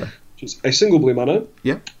 Yeah. Which is a single blue mana.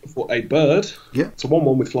 Yeah. For a bird. Yeah. It's a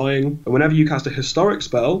 1/1 with flying. And whenever you cast a historic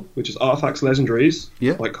spell, which is artifacts, legendaries,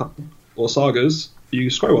 or sagas, you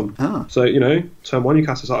scry one. So, turn 1 you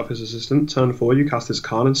cast this Artificer's Assistant, turn 4 you cast this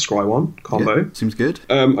Karn and scry one combo. Yeah, seems good.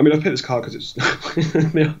 I mean, I've picked this card because it's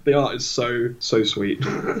the art is so sweet.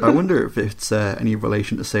 I wonder if it's any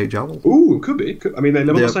relation to Sage Owl. Ooh, could be. I mean, they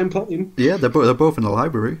live on the same plane. Yeah, they're both in the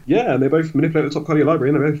library. Yeah, and they both manipulate the top card of your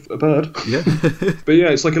library, and they're both a bird. Yeah. But yeah,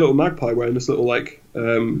 it's like a little magpie wearing this little, like,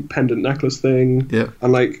 pendant necklace thing. Yeah.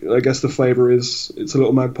 And like, I guess the flavour is it's a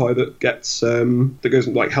little magpie that gets that goes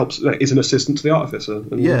and like helps, is an assistant to the artificer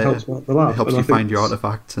and helps out the lab. It helps you find your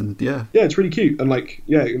artifacts and yeah, it's really cute. And like,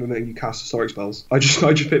 and then you cast historic spells. I just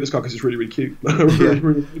picked this card because it's really cute. I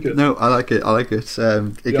really like it. No, I like it.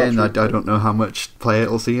 Again, I don't know how much play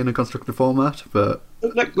it'll see in a constructed format, but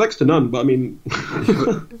next to none. But I mean,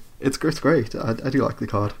 it's great. I do like the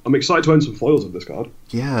card. I'm excited to own some foils of this card.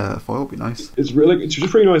 Yeah, foil would be nice. It's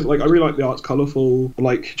just really nice. Like, I really like the art's colourful.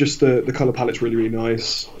 Like, just the colour palette's really, really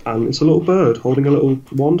nice. And it's a little bird holding a little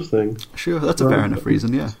wand thing. Sure, that's a fair enough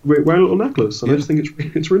reason. Yeah, wearing a little necklace, and I just think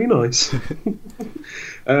it's really nice.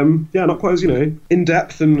 Not quite as in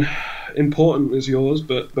depth and important as yours,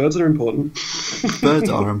 but birds are important. Birds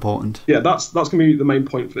are important. Yeah, that's gonna be the main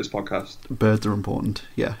point for this podcast. Birds are important.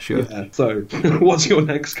 Yeah, sure. Yeah. So, what's your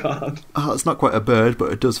next card? It's not quite a bird,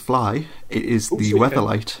 but it does fly. It is the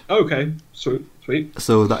Weatherlight. Okay, sweet.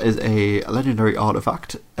 So that is a legendary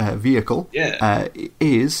artifact vehicle. Yeah. It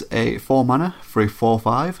is a 4 mana for a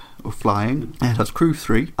 4/5 of flying. It has crew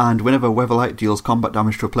 3, and whenever Weatherlight deals combat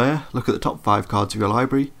damage to a player, look at the top 5 cards of your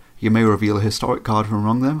library. You may reveal a historic card from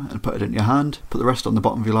among them and put it in your hand. Put the rest on the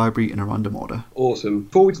bottom of your library in a random order. Awesome.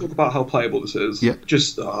 Before we talk about how playable this is,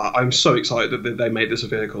 just I'm so excited that they made this a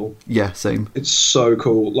vehicle. Yeah, same. It's so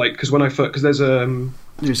cool. Like, because there's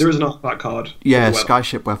there is an artifact card. Yeah,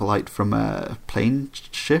 Skyship Weatherlight from Plane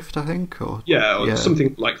Shift, I think, or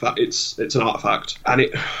something like that. It's an artifact, and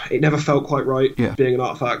it never felt quite right being an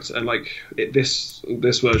artifact, and like this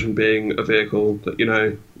version being a vehicle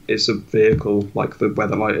that it's a vehicle like the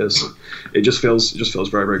Weatherlight is. It just feels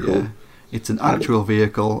very, very cool. It's an actual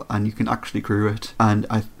vehicle, and you can actually crew it. And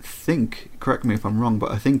I think, correct me if I'm wrong,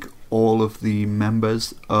 but I think all of the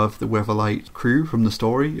members of the Weatherlight crew from the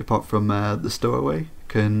story, apart from the Stowaway,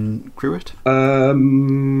 can crew it.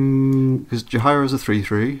 Because Jahaira's a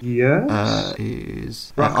 3/3. Yes.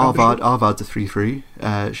 Is Arvad's a 3/3.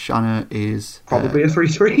 Shanna is probably a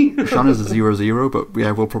 3/3. Shanna's a 0/0, but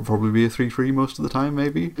will probably be a 3/3 most of the time,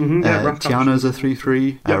 maybe. Mm-hmm, Tiana's a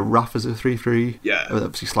 3/3. Raph is a 3/3. Yeah.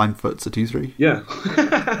 Obviously Slimefoot's a 2/3. Yeah.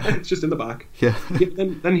 It's just in the back. Yeah.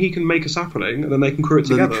 Then he can make a sapling, and then they can crew it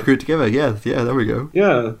together. Yeah. There we go.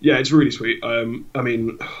 Yeah. It's really sweet. I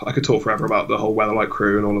mean, I could talk forever about the whole Weatherlight crew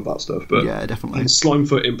and all of that stuff, but yeah, definitely. And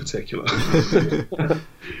Slimefoot in particular.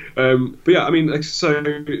 But yeah, I mean, so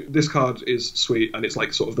this card is sweet, and it's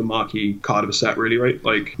like sort of the marquee card of a set, really, right?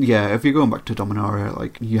 Like, yeah, if you're going back to Dominaria,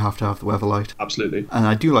 like, you have to have the Weatherlight. Absolutely. And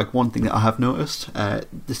I do like one thing that I have noticed.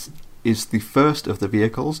 This is the first of the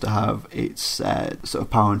vehicles to have its sort of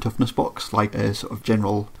power and toughness box, like a sort of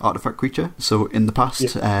general artifact creature. So in the past,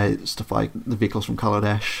 stuff like the vehicles from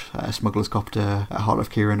Kaladesh, Smuggler's Copter, Heart of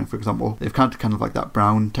Kiran, for example, they've kind of like that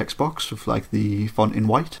brown text box with like the font in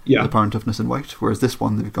white, the power and toughness in white. Whereas this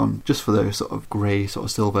one, they've gone just for the sort of grey, sort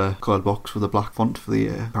of silver coloured box with a black font for the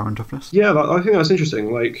power and toughness. Yeah, I think that's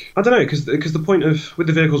interesting. Like, I don't know, because the point of with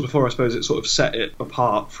the vehicles before, I suppose it sort of set it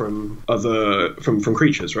apart from other from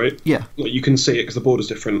creatures, right? Yeah. Like, you can see it because the border's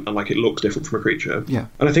different and like it looks different from a creature. Yeah.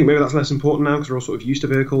 And I think maybe that's less important now because we're all sort of used to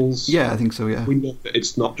vehicles. Yeah, I think so, yeah. We know that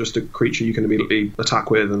it's not just a creature you can immediately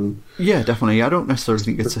attack with. And yeah, definitely. I don't necessarily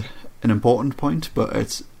think it's an important point, but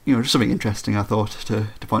it's, just something interesting I thought to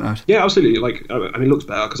point out. Yeah, absolutely. Like, I mean, it looks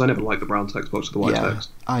better because I never liked the brown text box with the white text.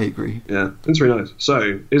 I agree. Yeah, it's really nice.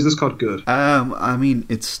 So, is this card good? I mean,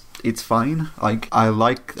 it's fine. Like, I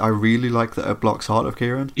really like that it blocks Heart of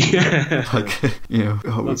Kiran. Yeah. Like,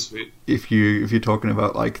 that's sweet. If you're talking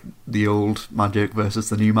about like the old Magic versus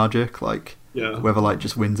the new Magic, like, Weatherlight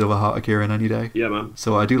just wins over Heart of Kiran any day. Yeah, man.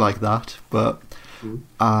 So I do like that, but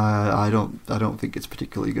I don't think it's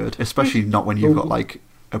particularly good, especially not when you've got like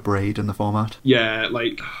a braid in the format. Yeah,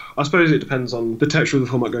 like, I suppose it depends on the texture of the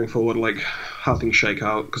format going forward, like how things shake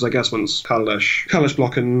out. Because I guess once Kaladesh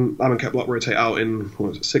block and Amonkhet block rotate out in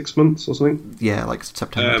 6 months or something. Yeah, like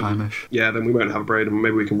September time-ish. Yeah, then we won't have a braid, and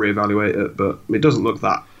maybe we can reevaluate it. But it doesn't look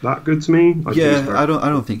that good to me. I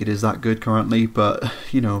don't think it is that good currently, but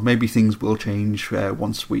maybe things will change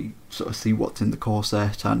once we sort of see what's in the core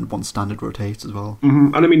set and once standard rotates as well.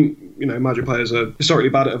 Mm-hmm. And I mean, Magic players are historically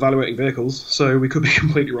bad at evaluating vehicles, so we could be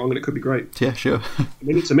completely wrong and it could be great. Yeah, sure. I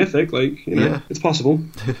mean, it's a mythic, like, it's possible.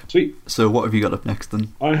 Sweet. So what have you got up next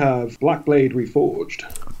then? I have Blackblade Reforged.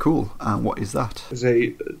 Cool. And what is that? It's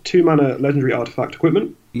a 2-mana legendary artifact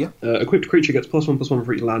equipment. Yeah. Equipped creature gets +1/+1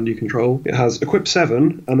 for each land you control. It has equip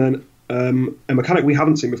 7, and then a mechanic we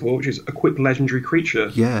haven't seen before, which is equip legendary creature.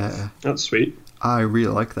 Yeah. That's sweet. I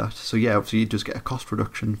really like that. So yeah, obviously you just get a cost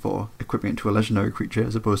reduction for equipping it to a legendary creature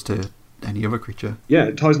as opposed to any other creature. Yeah,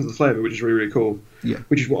 it ties into the flavour, which is really, really cool. Yeah.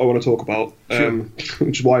 Which is what I want to talk about, Sure.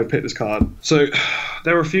 which is why I picked this card. So,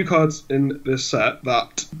 there are a few cards in this set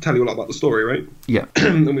that tell you a lot about the story, right? Yeah.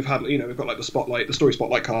 And we've got like the story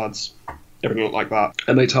spotlight cards, everything like that,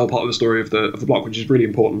 and they tell part of the story of the block, which is really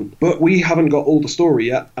important. But we haven't got all the story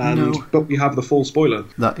yet, but we have the full spoiler.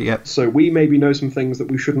 So we maybe know some things that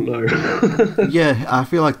we shouldn't know. Yeah, I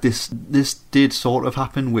feel like this did sort of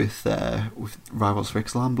happen with Rivals for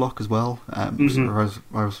Ixalan block as well. Rivals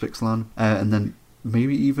for Ixalan, and then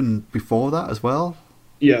maybe even before that as well.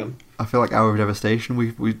 Yeah. I feel like Hour of Devastation,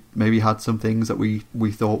 we maybe had some things that we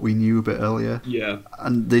thought we knew a bit earlier. Yeah.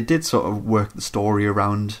 And they did sort of work the story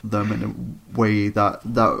around them in a way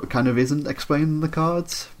that kind of isn't explained in the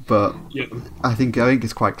cards. But yeah. I think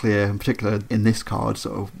it's quite clear, in particular in this card,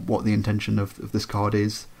 sort of what the intention of this card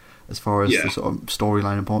is, as far as the sort of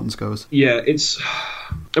storyline importance goes. Yeah, it's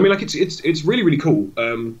really, really cool.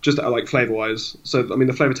 Just like flavor wise. So I mean,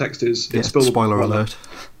 the flavor text is spoiler alert.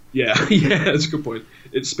 Yeah, that's a good point.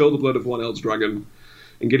 It's spill the blood of one Eld's dragon.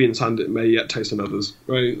 In Gideon's hand, it may yet taste another's.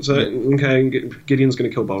 Right? So, okay, Gideon's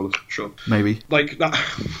going to kill Bolas, sure. Maybe. Like, that.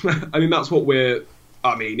 I mean, that's what we're...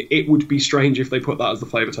 I mean, it would be strange if they put that as the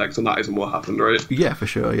flavour text, and that isn't what happened, right? Yeah, for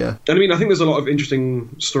sure, yeah. And I mean, I think there's a lot of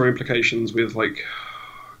interesting story implications with, like,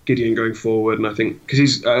 Gideon going forward, and I think... Because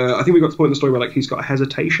he's... I think we got to the point in the story where, like, he's got a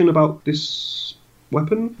hesitation about this...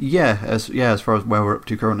 weapon? As far as where we're up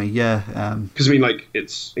to currently, because I mean, like,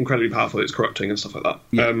 it's incredibly powerful, it's corrupting and stuff like that.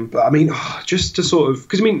 Yeah. But I mean, just to sort of,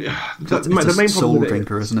 because I mean, the main soul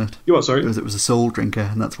drinker, isn't it? You what? Sorry, it was a soul drinker,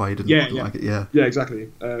 and that's why he didn't like it. Yeah, exactly.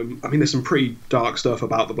 I mean, there's some pretty dark stuff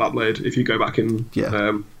about the Black Blade if you go back in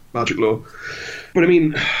Magic lore. But I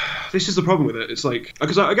mean, this is the problem with it. It's like,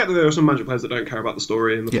 because I get that there are some Magic players that don't care about the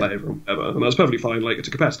story and the flavour and whatever, and that's perfectly fine. Like, it's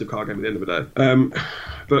a competitive card game at the end of the day.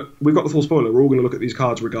 But we've got the full spoiler. We're all going to look at these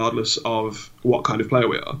cards regardless of what kind of player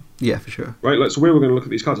we are. Yeah, for sure. Right? Like, so we're going to look at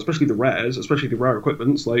these cards, especially the rares, especially the rare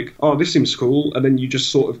equipments. Like, oh, this seems cool, and then you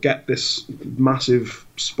just sort of get this massive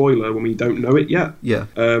spoiler when we don't know it yet. Yeah.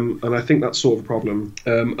 And I think that's sort of a problem.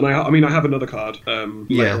 And I have another card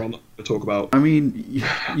later on that to talk about. I mean,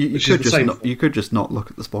 you could just not look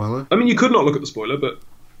at the spoiler. I mean, you could not look at the spoiler, but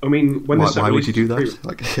I mean, when why would you do that?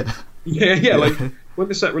 Like, when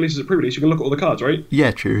this set releases at pre-release, you can look at all the cards, right?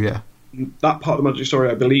 Yeah, true. Yeah. That part of the Magic story,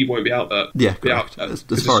 I believe, won't be out there. Yeah, correct. As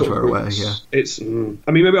far as we're aware, yeah. It's. I mean,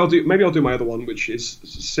 maybe I'll do my other one, which is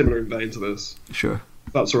similar in vein to this. Sure.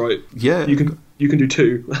 That's all right. Yeah. You can do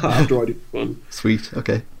two after I do one. Sweet.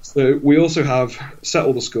 Okay. So we also have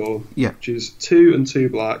Settle the Score. Yeah. Which is 2 and 2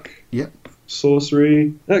 black. Yeah.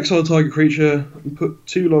 Sorcery. Exile target creature and put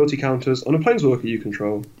 2 loyalty counters on a planeswalker you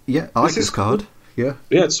control. Yeah, I like this card. Yeah.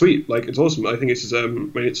 Yeah, it's sweet. Like, it's awesome. I think it's a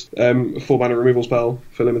 4-mana removal spell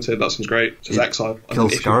for limited. That seems great. It's exile. Kill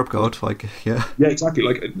Scarab God. Like, yeah. Yeah, exactly.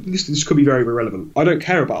 Like, this could be very, very relevant. I don't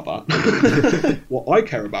care about that. What I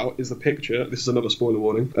care about is the picture. This is another spoiler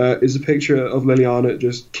warning. Is the picture of Liliana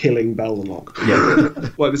just killing Belzenlock.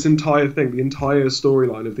 Yeah. Like, this entire thing, the entire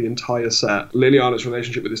storyline of the entire set, Liliana's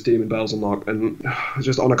relationship with this demon Belzenlock, and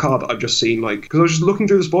just on a card that I've just seen, like, because I was just looking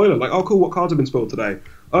through the spoiler, like, oh, cool, what cards have been spoiled today?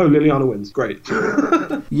 Oh, Liliana wins. Great.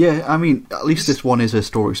 Yeah, I mean, at least this one is a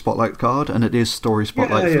Story Spotlight card, and it is Story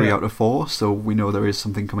Spotlight 3 out of 4, so we know there is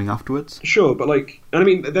something coming afterwards. Sure, but like, and I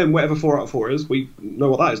mean, then whatever 4 out of 4 is, we know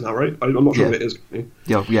what that is now, right? I'm not sure what it is.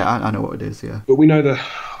 Yeah, I know what it is, yeah. But we know the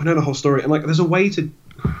whole story, and like, there's a way to...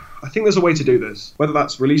 I think there's a way to do this. Whether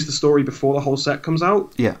that's release the story before the whole set comes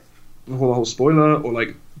out, before the whole spoiler, or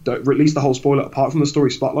like, don't release the whole spoiler apart from the Story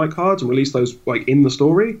Spotlight cards and release those like in the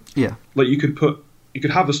story. Yeah. Like, you could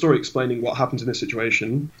have the story explaining what happens in this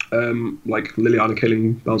situation, like Liliana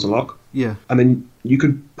killing Belzenlock. Yeah. And then you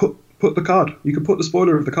could put the card. You could put the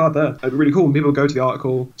spoiler of the card there. It'd be really cool when people go to the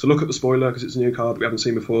article to look at the spoiler because it's a new card that we haven't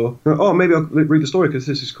seen before. Oh, maybe I'll read the story because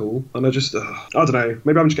this is cool. And I don't know.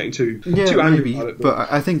 Maybe I'm just getting too angry about it.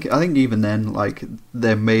 But I think even then, like,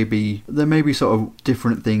 there may be sort of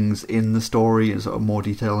different things in the story and sort of more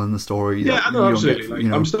detail in the story. Yeah, no,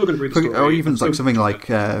 absolutely. I'm still going to read the story. Or even like something like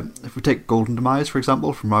if we take Golden Demise, for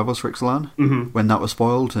example, from Rivals for Ixalan, when that was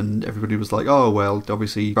spoiled and everybody was like, oh well,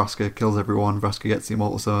 obviously Vraska kills everyone, Vraska gets the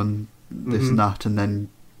Immortal Sun, this and that, and then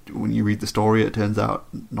when you read the story, it turns out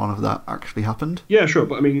none of that actually happened. Yeah, sure,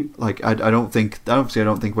 but I mean, like, I don't think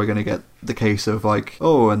we're going to get the case of like,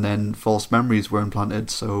 oh, and then false memories were implanted,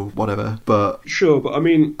 so whatever. But sure, but I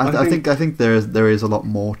mean, I think there is a lot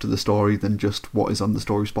more to the story than just what is on the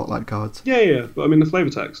Story Spotlight cards. Yeah, but I mean the flavor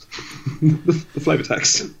text, the flavor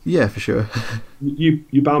text. Yeah, for sure.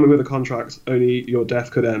 You bound me with a contract. Only your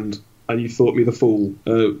death could end, and you thought me the fool,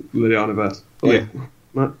 Liliana Vess. Like, yeah.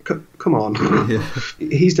 Man, come on. Yeah.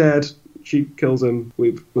 He's dead. She kills him.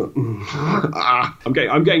 I'm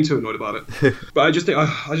getting too annoyed about it. But I just think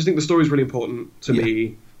the story is really important to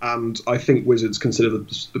me. And I think Wizards consider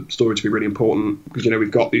the story to be really important because, we've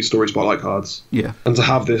got these story spotlight cards. Yeah. And to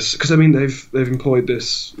have this, because, they've employed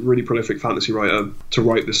this really prolific fantasy writer to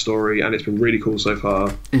write this story, and it's been really cool so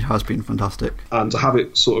far. It has been fantastic. And to have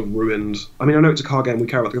it sort of ruined. I know it's a card game, we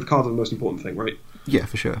care about the cards are the most important thing, right? Yeah,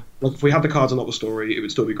 for sure. Like, if we had the cards and not the story, it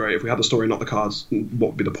would still be great. If we had the story and not the cards, what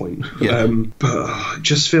would be the point? Yeah. But it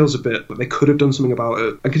just feels a bit like they could have done something about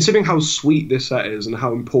it. And considering how sweet this set is and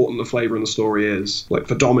how important the flavour and the story is, like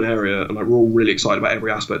for Dominaria, and like we're all really excited about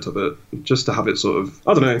every aspect of it, just to have it sort of,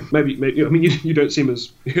 I don't know, maybe you don't seem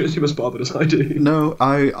as bothered as I do. No,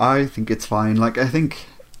 I think it's fine. Like, I think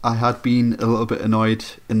I had been a little bit annoyed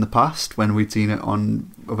in the past when we'd seen it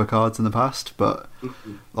on other cards in the past, but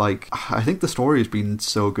like I think the story has been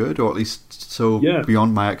so good, or at least so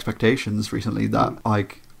beyond my expectations recently, that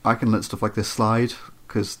like I can let stuff like this slide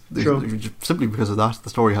because simply because of that, the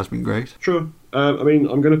story has been great. Sure.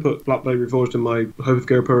 I'm going to put Black Blade Reforged in my Hope of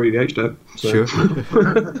Ghirapur EDH deck. So.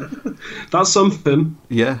 Sure. That's something.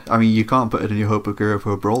 Yeah, you can't put it in your Hope of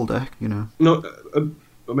Ghirapur Brawl deck, No,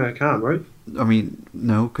 I can, right?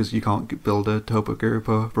 No, because you can't build a Hope of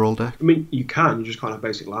Ghirapur Brawl deck. You can, you just can't have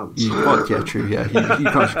basic lands. Yeah, true, yeah. You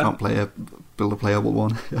can't build a playable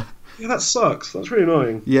one. Yeah, that sucks. That's really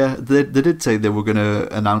annoying. Yeah, they did say they were going to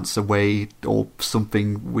announce a way or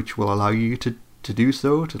something which will allow you to do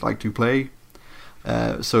so, to play.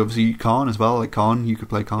 So obviously you can as well, like Karn, you could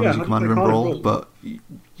play Karn as your commander in Brawl, but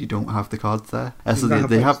you don't have the cards there. So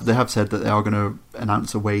they have said that they are going to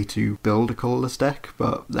announce a way to build a colourless deck,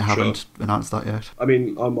 but they haven't announced that yet.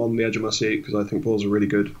 I'm on the edge of my seat because I think Brawl's a really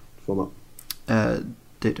good format.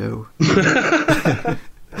 Ditto.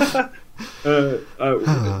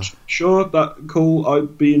 Sure, that cool.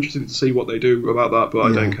 I'd be interested to see what they do about that,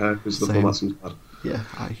 but I don't care because the format seems bad. Yeah,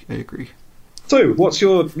 I agree. So, what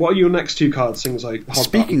are your next two cards? Things like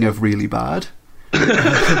speaking of really bad.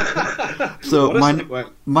 So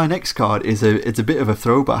my next card is it's a bit of a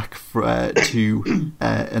throwback to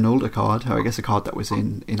an older card, or I guess a card that was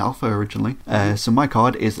in Alpha originally. So my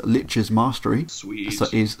card is Lich's Mastery. Sweet. So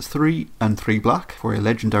it is 3 and 3 black for a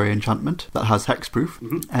legendary enchantment that has hexproof.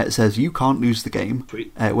 It says you can't lose the game.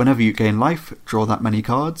 Sweet. Whenever you gain life, draw that many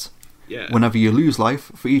cards. Yeah. Whenever you lose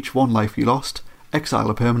life, for each 1 life you lost, exile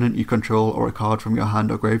a permanent you control or a card from your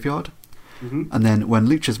hand or graveyard. And then when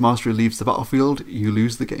Lich's Mastery leaves the battlefield, you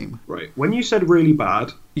lose the game. Right. When you said really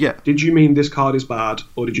bad, did you mean this card is bad,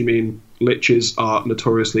 or did you mean Liches are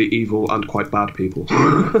notoriously evil and quite bad people?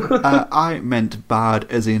 I meant bad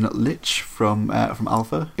as in Lich from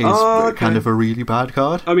Alpha is kind of a really bad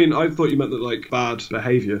card. I thought you meant that, like, bad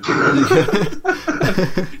behaviour.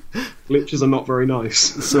 Liches are not very nice.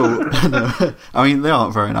 So, no, they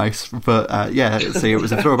aren't very nice, but so it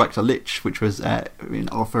was a throwback to Lich, which was in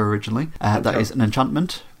Alpha originally. That is an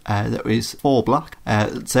enchantment. That is 4 black.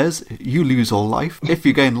 It says, you lose all life. If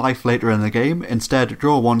you gain life later in the game, instead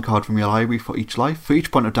draw 1 card from your library for each life. For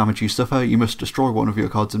each point of damage you suffer, you must destroy 1 of your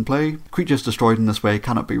cards in play. Creatures destroyed in this way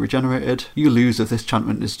cannot be regenerated. You lose if this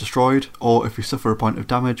enchantment is destroyed, or if you suffer a point of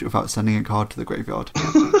damage without sending a card to the graveyard.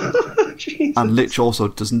 And Lich also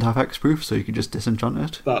doesn't have hexproof, so you can just disenchant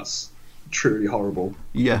it. That's truly horrible.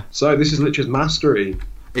 Yeah. So this is Lich's Mastery.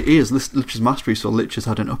 It is Lich's Mastery, so Lich has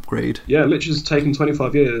had an upgrade. Yeah, Lich has taken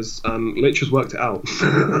 25 years, and Lich has worked it out.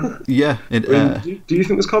 Yeah. Do you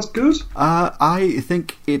think this card's good? I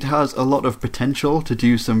think it has a lot of potential to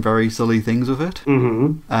do some very silly things with it.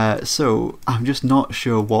 So I'm just not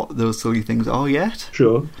sure what those silly things are yet.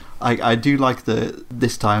 Sure. I do like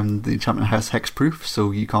this time the enchantment has hexproof,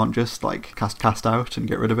 so you can't just like cast out and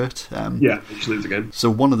get rid of it. You just lose again.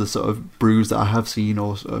 So one of the sort of brews that I have seen,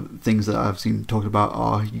 or sort of things that I've seen talked about,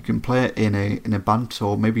 are you can play it in a Bant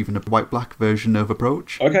or maybe even a white-black version of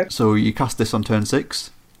Approach. Okay. So you cast this on turn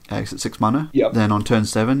 6. It's at 6 mana. Yep. Then on turn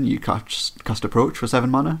 7, you cast Approach for 7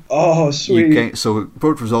 mana. Oh, sweet. So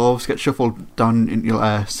Approach resolves, gets shuffled down in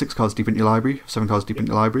your 6 cards deep into your library, 7 cards deep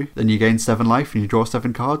into your library. Then you gain 7 life and you draw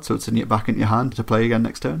 7 cards, so it's in it back into your hand to play again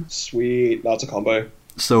next turn. Sweet, that's a combo.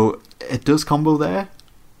 So it does combo there.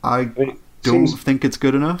 I don't think it's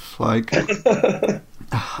good enough. Like,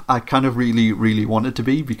 I kind of really, really want it to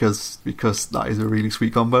be because that is a really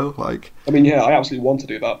sweet combo. Like, I absolutely want to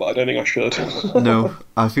do that, but I don't think I should. No,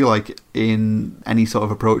 I feel like in any sort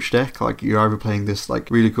of Approach deck, like you're either playing this like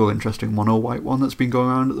really cool, interesting mono white one that's been going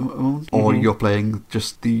around at the moment, or you're playing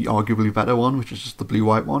just the arguably better one, which is just the blue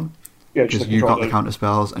white one. Yeah, because you've got the counter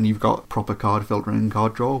spells and you've got proper card filtering and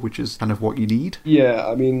card draw, which is kind of what you need.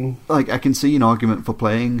 Yeah, like I can see an argument for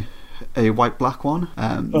playing a white-black one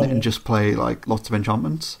and just play like lots of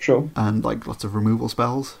enchantments Sure. and like lots of removal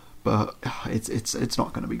spells. But it's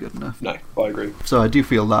not going to be good enough. No, I agree. So I do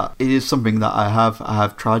feel that it is something that I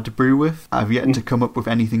have tried to brew with. I've yet to come up with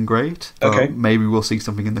anything great. Okay. Maybe we'll see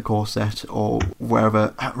something in the core set or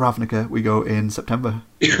wherever at Ravnica we go in September.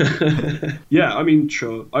 Yeah, I mean,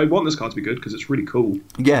 sure. I want this card to be good because it's really cool.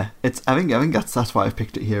 Yeah, I think that's why I've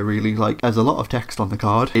picked it here. Really, like there's a lot of text on the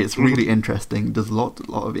card. It's really interesting. There's a lot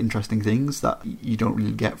of interesting things that you don't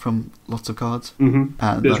really get from lots of cards. Mm-hmm.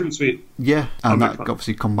 And It's really sweet. Yeah, and That that makes sense.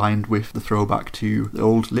 obviously combined with the throwback to the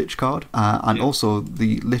old Lich card, and also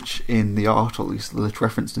the Lich in the art, or at least the Lich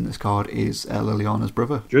referenced in this card, is Liliana's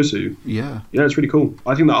brother. Josu. Yeah, Yeah, it's really cool.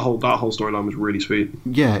 I think that whole storyline was really sweet.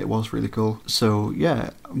 yeah, it was really cool. So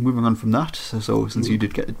yeah, moving on from that. So since you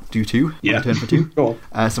did get to do two, Yeah. my turn for two. Go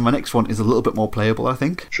on. So my next one is a little bit more playable, I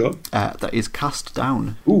think. Sure. That is Cast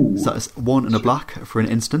Down. Ooh. So that's 1 and a black for an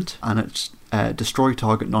instant, and it's destroy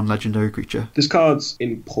target non-legendary creature. This card's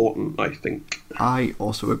important, I think. I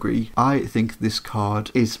also agree. I think this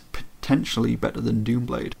card is potentially better than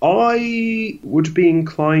Doomblade. I would be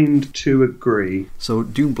inclined to agree. So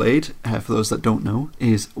Doomblade, for those that don't know,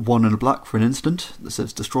 is 1 and a black for an instant that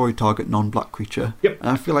says destroy target non-black creature. Yep. And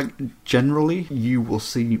I feel like generally you will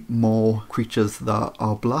see more creatures that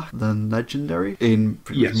are black than legendary in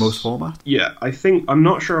pretty much Yes. most formats. Yeah, I think I'm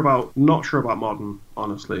not sure about modern,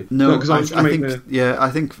 honestly. No, because I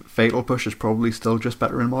think Fatal Push is probably still just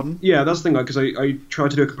better in modern. Yeah, that's the thing. Because I tried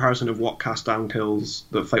to do a comparison of what Cast Down kills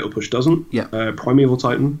that Fatal Push doesn't. Yeah. Primeval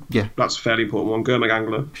Titan. Yeah. That's a fairly important one. Gurmag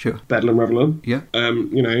Angler. Sure. Bedlam Reveler. Yeah.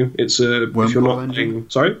 It's a if you're Wormcoil not Engine? playing,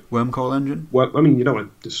 sorry. Wormcoil Engine? Well, I mean, you don't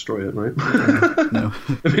want to destroy it, right? No.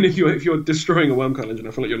 I mean, if you're destroying a Wormcoil Engine,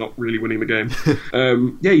 I feel like you're not really winning the game.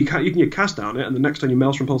 You can cast down it, and the next time you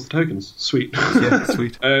Maelstrom Pulse the tokens. Sweet. Yeah,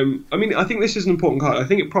 sweet. I mean, I think this is an important card. I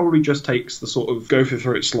think it probably just takes the sort of go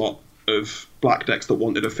for it slot of black decks that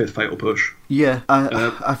wanted a 5th Fatal Push. Yeah,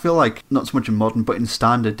 I feel like not so much in modern, but in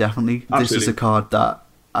standard, definitely. This is Absolutely. a card that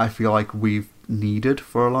I feel like we've needed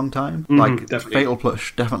for a long time. definitely. Fatal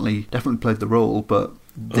Push definitely played the role, but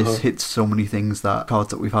this hits so many things that cards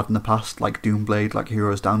that we've had in the past, like Doomblade, like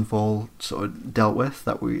Hero's Downfall, sort of dealt with.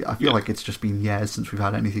 I feel like it's just been years since we've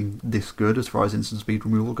had anything this good as far as instant speed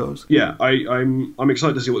removal goes. Yeah, I'm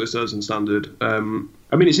excited to see what this does in standard.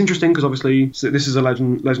 I mean, it's interesting because obviously this is a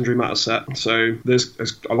legendary matter set, so there's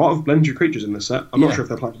a lot of legendary creatures in this set. I'm not Yeah. sure if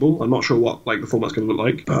they're playable. I'm not sure what the format's going to look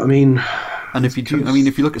like. But I mean, And if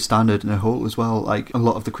you look at standard in a whole as well, like a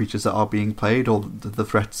lot of the creatures that are being played, or the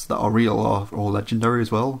threats that are real, are all legendary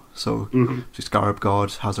as well. So, just Scarab God,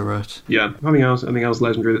 Hazaret. yeah. Anything else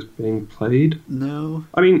legendary that's being played? No.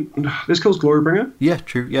 I mean, this kills Glorybringer. Yeah,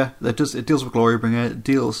 true. Yeah, it deals with Glorybringer. It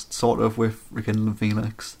deals sort of with Rekindling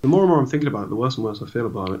Phoenix. The more and more I'm thinking about it, the worse and worse I feel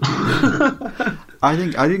about it. I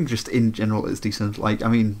think just in general it's decent. Like, I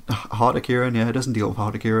mean, Harder Kieran, yeah, it doesn't deal with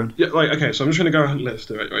Harder Kieran. Yeah, okay, so I'm just going to go and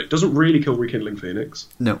list it. Right. Doesn't really kill Rekindling Phoenix.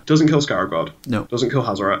 No, Doesn't kill Scarab God. no, Doesn't kill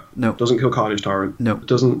Hazaret. no, Doesn't kill Carnage Tyrant. no.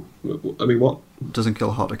 Doesn't. I mean, what? Doesn't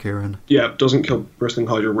kill Harder Kieran. Yeah, doesn't kill Bristling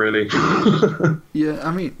Hydra, really. Yeah,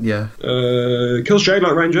 I mean, yeah. Kills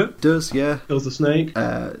Jadelight Ranger. Does, yeah. Kills the Snake.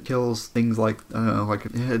 Kills things like,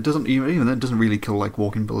 it doesn't even then it doesn't really kill like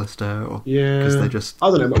Walking Ballista or Yeah. because they just I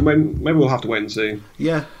don't know. Maybe we'll have to wait and see.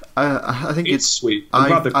 yeah. I think It's sweet. I'm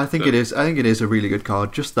glad they've- I think it is. I think it is a really good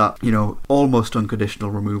card. Just that, almost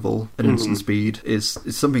unconditional removal at instant speed is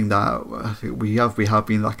something that I think we have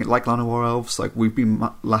been lacking. Like Llanowar Elves, like we've been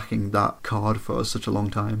lacking that card for such a long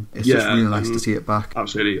time. It's just Yeah, really nice to see it back.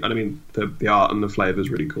 Absolutely. And I mean, the art and the flavour is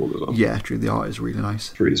really cool as well. Yeah, true. The art is really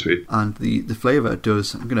nice. It's really sweet. And the flavour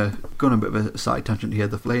does. I'm gonna go on a bit of a side tangent here.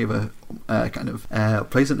 The flavour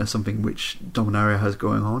plays into something which Dominaria has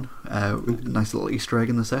going on. Nice little Easter egg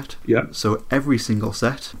in the set. Yeah. So every single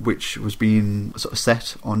set which was being sort of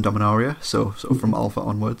set on Dominaria, so sort of from Alpha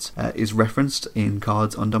onwards, is referenced in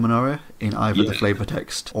cards on Dominaria in either the flavour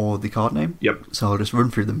text or the card name. Yep. So I'll just run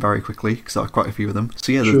through them very quickly because there are quite a few of them.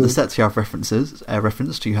 So yeah, Sure. the sets you have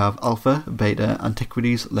referenced. You have Alpha, Beta,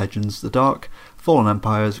 Antiquities, Legends, The Dark, Fallen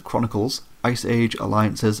Empires, Chronicles, Ice Age,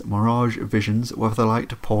 Alliances, Mirage, Visions,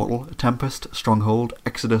 Weatherlight, Portal, Tempest, Stronghold,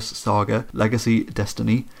 Exodus, Saga, Legacy,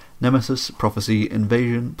 Destiny, Nemesis, Prophecy,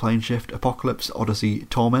 Invasion, Planeshift, Apocalypse, Odyssey,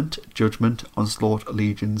 Torment, Judgment, Onslaught,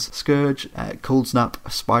 Legions, Scourge, Cold Snap,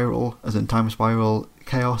 Spiral, as in Time Spiral,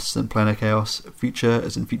 Chaos and Planar Chaos, Future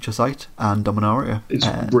as in Future Sight, and Dominaria. It's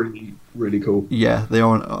really, really cool. Yeah, they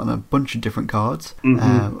are on a bunch of different cards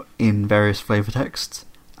in various flavour texts.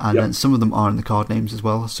 And then some of them are in the card names as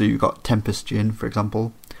well. So you've got Tempest Djinn, for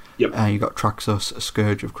example. Yep. You've got Traxos,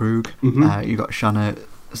 Scourge of Krug. You've got Shanna,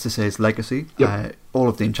 as this is Legacy. Yep. All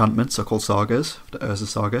of the enchantments are called sagas, the Urza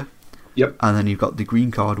Saga. Yep. And then you've got the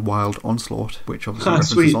green card, Wild Onslaught, which obviously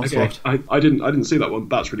references Sweet. Onslaught. Okay. I didn't see that one.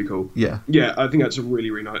 That's really cool. Yeah. Yeah, I think that's a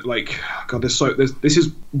really, really nice. Like, God, this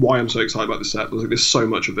is why I'm so excited about this set. There's so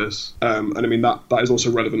much of this, and I mean that is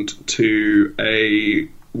also relevant to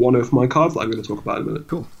one of my cards that I'm going to talk about in a minute.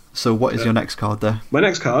 Cool. So what is your next card there? My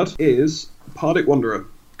next card is Pardic Wanderer.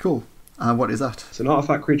 Cool. And what is that? It's an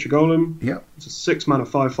artifact creature golem. Yep. It's a 6-mana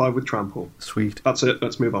 5/5 with trample. Sweet. That's it.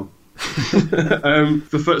 Let's move on.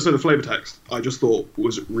 The flavor text I just thought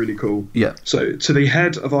was really cool. Yeah. So, to the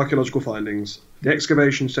head of archaeological findings, the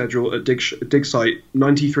excavation schedule at dig site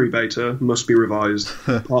 93 beta must be revised.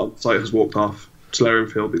 Part of the site has walked off. Solarium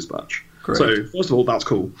Field Dispatch. Great. So, first of all, that's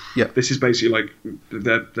cool. Yeah. This is basically like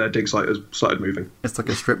their dig site has started moving. It's like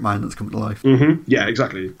a strip mine that's come to life. Mm-hmm. Yeah,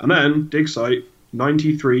 exactly. And then dig site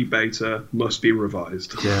 93 beta must be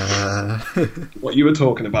revised. Yeah. What you were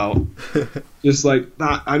talking about. Just like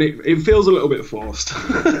that, and it feels a little bit forced.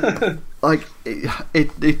 Like,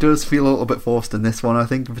 it does feel a little bit forced in this one, I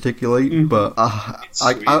think, particularly, but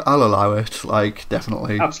I'll allow it, like,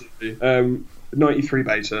 definitely. Absolutely. 93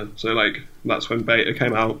 beta, so like that's when beta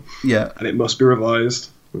came out. Yeah. And it must be revised,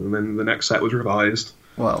 and then the next set was revised.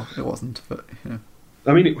 Well, it wasn't, but yeah.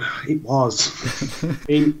 I mean, it was.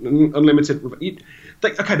 Unlimited.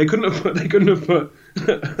 Okay, they couldn't have put.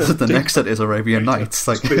 The next set is Arabian Nights.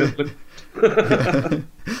 Like,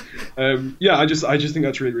 yeah, I just think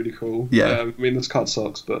that's really, really cool. Yeah. I mean, this card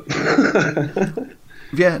sucks, but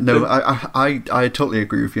yeah, no, I totally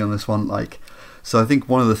agree with you on this one. Like, so I think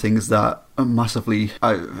one of the things that massively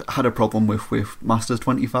I had a problem with Masters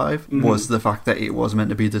 25 was the fact that it was meant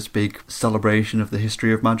to be this big celebration of the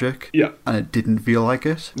history of Magic, and it didn't feel like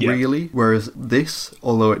it really. Whereas this,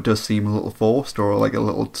 although it does seem a little forced or like a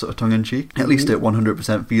little sort of tongue-in-cheek, at least it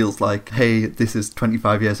 100% feels like, hey, this is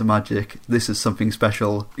 25 years of Magic, this is something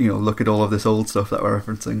special, you know, look at all of this old stuff that we're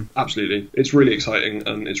referencing. Absolutely, it's really exciting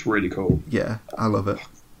and it's really cool. Yeah, I love it.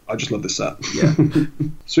 I just love this set. Yeah.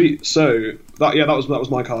 Sweet. So that was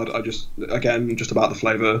my card. I just about the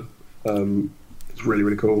flavour. It's really,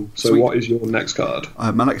 really cool. So Sweet. What is your next card?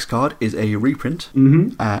 My next card is a reprint,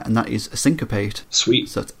 and that is Syncopate. Sweet.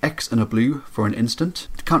 So it's X and a blue for an instant.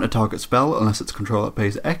 Counter target spell unless its controller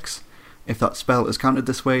pays X. If that spell is countered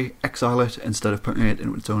this way, exile it instead of putting it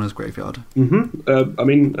in its owner's graveyard. I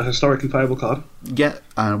mean, a historically playable card. Yeah,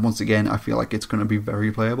 and once again, I feel like it's going to be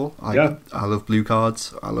very playable. I love blue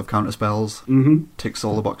cards. I love counter spells. Ticks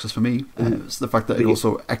all the boxes for me. It's the fact that it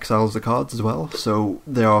also exiles the cards as well. So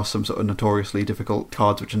there are some sort of notoriously difficult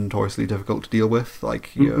cards which are notoriously difficult to deal with,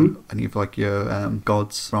 like your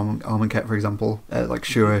gods from Amonkhet, for example. Like,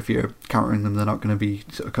 sure, if you're countering them, they're not going to be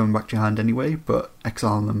sort of coming back to your hand anyway, but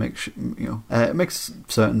exiling them makes it makes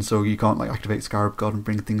certain so you can't like activate Scarab God and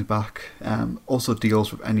bring things back. Also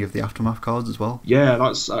deals with any of the Aftermath cards as well. Yeah,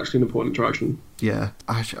 that's actually an important interaction. Yeah,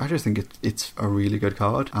 I just think it's a really good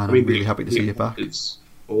card, and I'm really happy to see it back. It's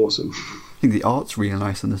awesome. I think the art's really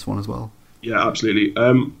nice in this one as well. Yeah, absolutely.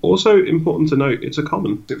 Also important to note, it's a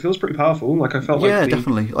common. It feels pretty powerful. Like, I felt like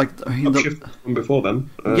definitely. Like, I mean, from before then.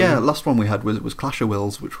 Last one we had was Clash of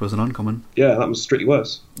Wills, which was an uncommon. Yeah, that was strictly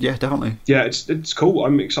worse. Yeah, definitely. Yeah, it's cool.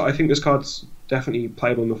 I'm excited. I think this card's definitely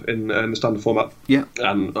playable in the standard format. Yeah.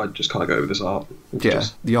 And I just can't go over this art.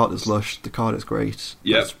 The art is lush. The card is great.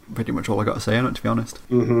 Yeah. That's pretty much all I got to say on it, to be honest.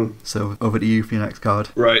 So over to you for your next card.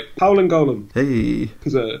 Right. Howling Golem. Hey.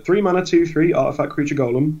 It's a 3-mana 2/3 artifact creature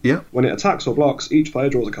golem. Yeah. When it attacks or blocks, each player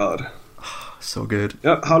draws a card. So good.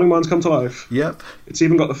 Yep, Howling Mine's come to life. Yep. It's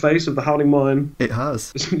even got the face of the Howling Mine. It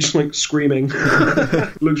has. It's just like screaming.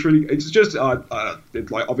 Looks really. It's just like,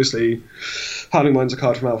 obviously, Howling Mine's a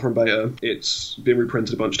card from Alpha and Beta. It's been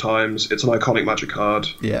reprinted a bunch of times. It's an iconic Magic card.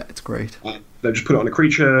 Yeah, it's great. They just put it on a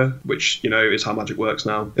creature, which, you know, is how Magic works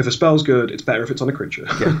now. If a spell's good, it's better if it's on a creature.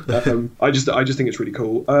 Yeah. I just think it's really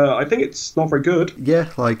cool. I think it's not very good.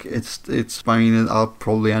 Yeah, like it's fine. I'll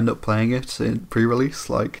probably end up playing it in pre-release.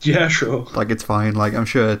 Like, yeah, sure. Like, it's fine. Like, I'm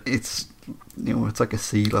sure it's, you know, it's like a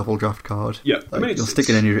C level draft card. Yeah, like, I mean, you'll stick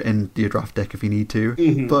it in your draft deck if you need to.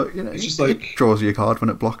 But, you know, it's just it draws you a card when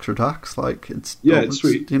it blocks or attacks. Like, it's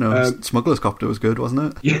sweet. You know, Smuggler's Copter was good,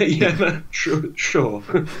 wasn't it? Yeah, sure.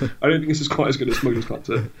 I don't think this is quite as good as Smuggler's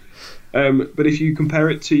Copter. But if you compare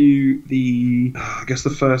it to the, I guess the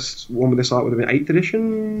first one with this art would have been 8th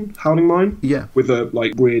edition Howling Mine. Yeah. With the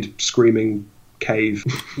like weird screaming cave.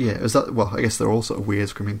 Yeah, is that... Well, I guess they're all sort of weird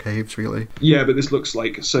screaming caves, really. Yeah, but this looks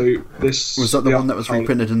like... So this... Was that the one that was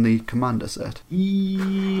reprinted in the Commander set?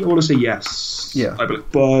 I want to say yes. Yeah. I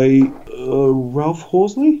believe. By Ralph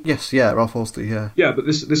Horsley? Yes, yeah, Ralph Horsley, yeah. Yeah, but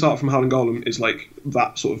this art from Howling Golem is like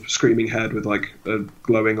that sort of screaming head with like a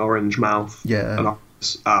glowing orange mouth. Yeah.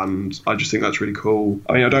 And I just think that's really cool.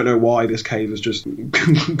 I mean, I don't know why this cave has just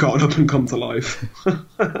gotten up and come to life.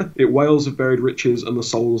 It wails of buried riches and the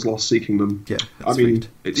souls lost seeking them. Yeah, I mean,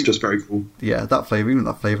 it's just very cool. Yeah, that flavour, even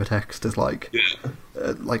that flavour text is like,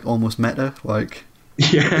 like almost meta, like...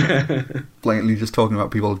 Yeah. Blatantly just talking about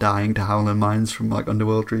people dying to Howling Mines from like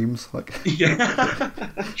Underworld Dreams, like yeah,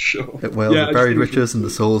 sure. It wails of buried riches and the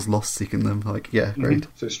souls lost seeking them. Like, yeah, great.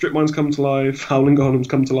 So strip mines come to life, Howling Golems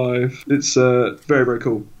come to life. It's very, very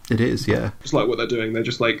cool. It is, yeah. Just like what they're doing,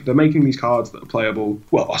 they're making these cards that are playable.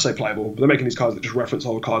 Well, I say playable, but they're making these cards that just reference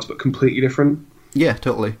old cards, but completely different. Yeah,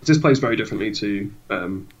 totally. This plays very differently to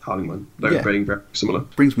Howling Mine. They're being very similar.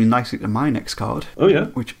 Brings me nicely to my next card. Oh, yeah?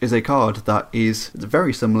 Which is a card that is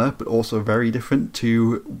very similar, but also very different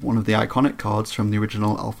to one of the iconic cards from the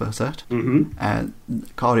original Alpha set. The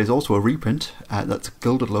card is also a reprint. That's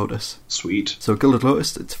Gilded Lotus. Sweet. So Gilded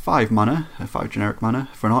Lotus, it's 5 mana, 5 generic mana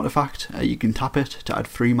for an artifact. You can tap it to add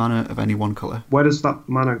 3 mana of any one colour. Where does that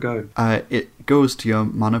mana go? It goes to your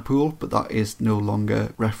mana pool, but that is no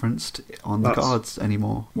longer referenced on the cards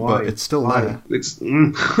anymore. Why? But it's still there. It's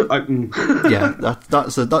Yeah,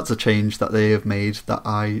 that's a change that they have made that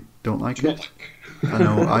I don't like it. I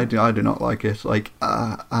know, I do not like it. Like,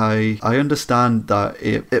 I understand that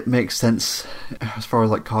it makes sense as far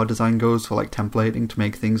as like card design goes for like templating to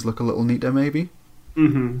make things look a little neater, maybe.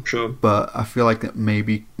 Sure. But I feel like it may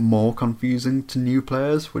be more confusing to new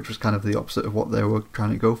players, which was kind of the opposite of what they were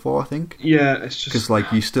trying to go for, I think. Yeah, it's just... Because, like,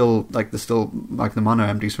 you still... Like, there's still... Like, the mana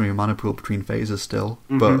empties from your mana pool between phases still.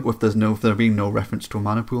 But if there being no reference to a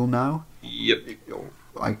mana pool now... Yep.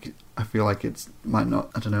 Like, I feel like it's... Might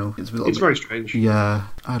not... I don't know. It's very strange. Yeah,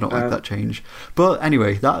 I don't like that change. But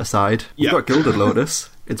anyway, that aside, we've got Gilded Lotus.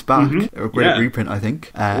 It's back. A great reprint, I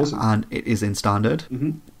think. Awesome. And it is in Standard.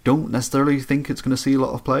 Don't necessarily think it's going to see a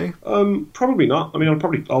lot of play. Probably not. I mean,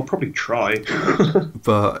 I'll probably try.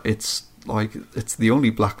 But it's like it's the only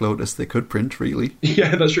Black Lotus they could print, really.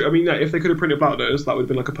 Yeah, that's true. I mean, if they could have printed Black Lotus, that would have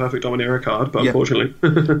been like a perfect Dominaria card. But unfortunately,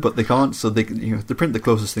 but they can't. So they print the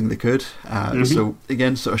closest thing they could. So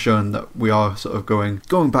again, sort of showing that we are sort of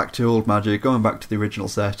going back to old Magic, going back to the original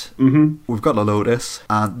set. We've got a Lotus,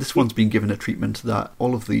 and this one's been given a treatment that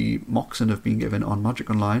all of the Moxen have been given on Magic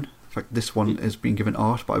Online. In fact, this one is being given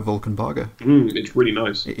art by Vulcan Varga. It's really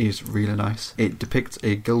nice. It is really nice. It depicts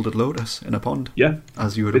a gilded lotus in a pond. Yeah.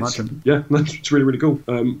 As you would imagine. Yeah, it's really, really cool.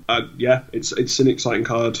 Yeah, it's an exciting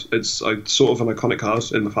card. It's sort of an iconic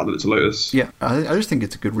card in the fact that it's a lotus. Yeah, I just think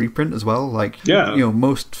it's a good reprint as well. Like,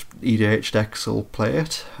 most EDH decks will play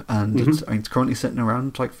it, and it's currently sitting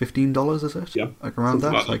around like $15, is it? Yeah. Like around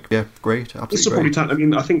that. Like, yeah, great. Absolutely great. I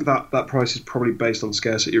mean, I think that price is probably based on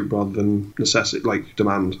scarcity rather than necessity, like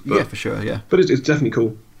demand. But, yeah, for sure, yeah. But it's definitely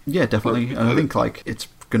cool. Yeah, definitely. And I think like it's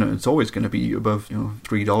always gonna be above $3,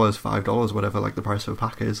 $5, whatever like the price of a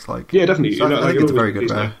pack is. Like, yeah, definitely. So I think it's a very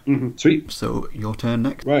good rare. Sweet. So your turn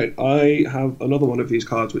next. Right, I have another one of these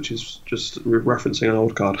cards, which is just referencing an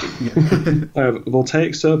old card. I have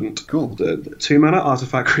Voltaic Servant. Cool. The 2-mana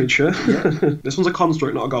artifact creature. This one's a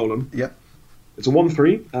construct, not a golem. Yep. It's a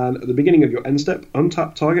 1/3, and at the beginning of your end step,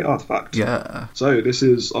 untap target artifact. Yeah. So this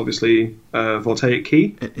is obviously Voltaic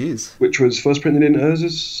Key. It is. Which was first printed in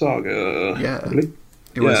Urza's Saga. Yeah. I believe.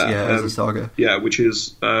 It was, Urza's Saga. Yeah, which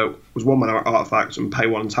was 1 mana artifact, and pay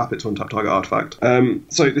 1 and tap it to untap target artifact.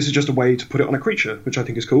 So this is just a way to put it on a creature, which I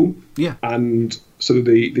think is cool. Yeah. And so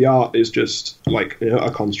the art is just like a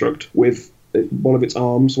construct with one of its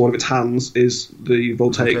arms, one of its hands is the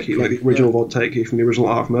Voltaic Key, like the original Voltaic Key from the original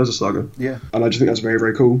art from Urza's Saga. Yeah. And I just think that's very,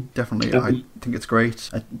 very cool. Definitely. I think it's great.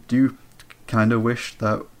 I do kind of wish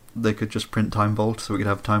that they could just print Time Vault so we could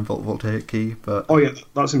have Time Vault Voltaic Key, but... Oh yeah,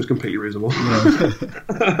 that seems completely reasonable.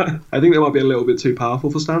 Yeah. I think they might be a little bit too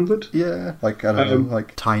powerful for Standard. Yeah, like, I don't know,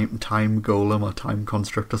 like Time Golem or Time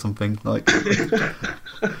Construct or something. Like,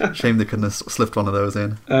 shame they couldn't have slipped one of those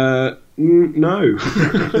in. No.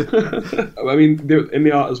 I mean, in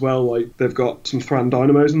the art as well, like, they've got some Thran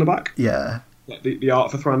Dynamos in the back. Yeah. Like the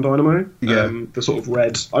art for Thran Dynamo. Yeah. The sort of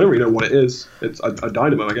red... I don't really know what it is. It's a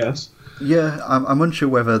dynamo, I guess. Yeah, I'm unsure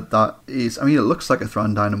whether that is... I mean, it looks like a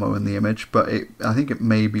Thran Dynamo in the image, but I think it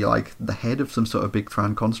may be like the head of some sort of big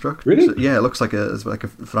Thran construct. Really? So, yeah, it looks like a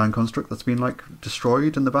Thran construct that's been like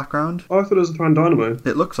destroyed in the background. Oh, I thought it was a Thran Dynamo.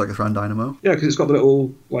 It looks like a Thran Dynamo. Yeah, because it's got the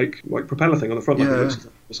little like propeller thing on the front. Like, Yeah. it looks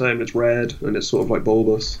exactly the same. It's red and it's sort of like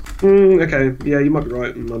bulbous. Okay, yeah, you might be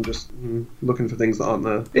right, and I'm just looking for things that aren't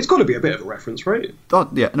there. It's got to be a bit of a reference, right? Oh,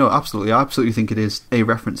 yeah, no, absolutely. I absolutely think it is a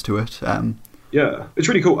reference to it. Yeah, it's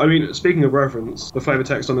really cool. I mean, speaking of reference, the flavor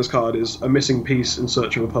text on this card is a missing piece in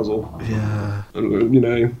search of a puzzle. Yeah. And, you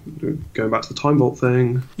know, going back to the Time Vault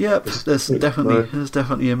thing. Yep, there's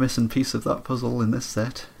definitely a missing piece of that puzzle in this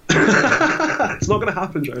set. It's not going to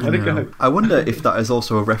happen, Joe. Let it go. I wonder if that is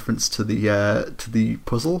also a reference to the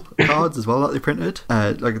puzzle cards as well that they printed,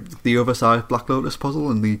 like the Oversized Black Lotus puzzle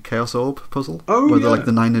and the Chaos Orb puzzle. Oh, where yeah. they're like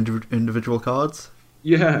the 9 individual cards.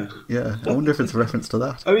 Yeah. Yeah, I wonder if it's a reference to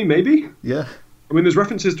that. I mean, maybe. Yeah. I mean, there's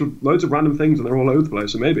references to loads of random things and they're all over the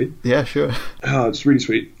place, so maybe. Yeah, sure. It's really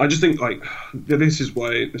sweet. I just think, like, this is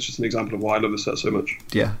why, it's just an example of why I love this set so much.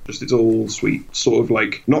 Yeah. Just, it's all sweet. Sort of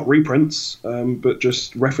like, not reprints, but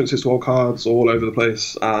just references to all cards all over the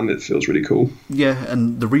place, and it feels really cool. Yeah,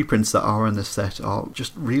 and the reprints that are in this set are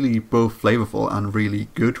just really both flavourful and really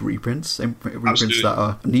good reprints. Reprints Absolutely. that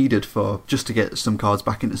are needed for just to get some cards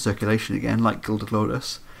back into circulation again, like Gilded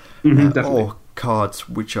Lotus. Definitely. Or cards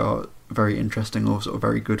which are very interesting or sort of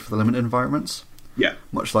very good for the limited environments. Yeah.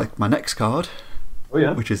 Much like my next card, Oh,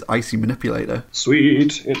 yeah. which is Icy Manipulator.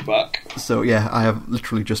 Sweet. It's back. So yeah, I have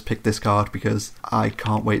literally just picked this card because I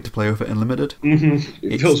can't wait to play with it in limited.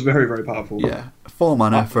 It feels very, very powerful. Yeah. 4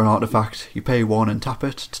 mana for an artifact. You pay 1 and tap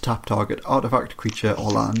it to tap target artifact, creature,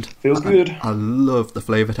 or land. Feels good. I love the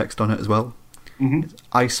flavour text on it as well.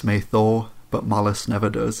 Ice may thaw, but malice never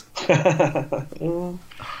does.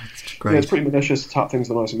 It's great. Yeah, it's pretty malicious to tap things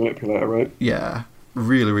with an Icy Manipulator, right? Yeah.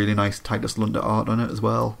 Really, really nice Titus Lunder art on it as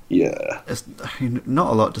well. Yeah. There's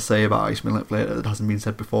not a lot to say about Ice Manipulator that hasn't been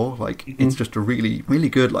said before. Like, it's just a really, really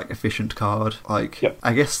good, like, efficient card. Like, Yep.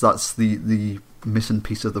 I guess that's the missing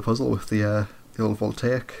piece of the puzzle with the old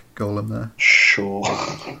Voltaic golem there. Sure.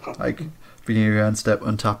 Like, beginning of end step,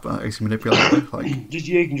 untap Icy Manipulator. Like,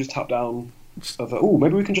 You can just tap down.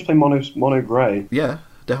 Maybe we can just play mono grey. yeah.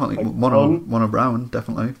 Definitely, Like mono brown,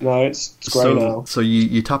 definitely. No, it's grey now. So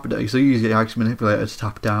you tap it down. So you use the Ice Manipulator to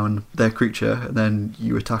tap down their creature, and then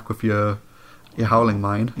you attack with your Howling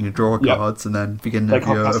Mine, and you draw cards, and then beginning of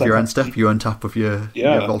your end step, you untap with your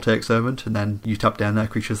Voltaic Servant, and then you tap down their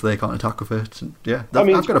creatures so they can't attack with it. And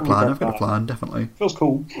I've got a plan. Definitely. Feels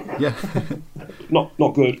cool. Yeah.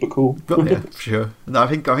 Not good, but cool. But yeah, for sure. I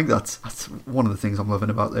think that's one of the things I'm loving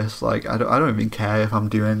about this. Like, I don't even care if I'm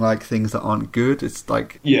doing like things that aren't good. It's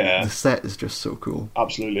like the set is just so cool.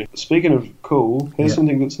 Absolutely. Speaking of cool, here's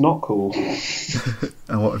something that's not cool.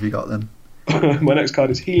 And what have you got then? My next card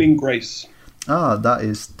is Healing Grace. Ah, that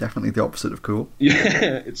is definitely the opposite of cool.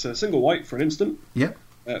 Yeah, it's a single white for an instant. Yeah.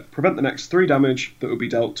 Prevent the next 3 damage that will be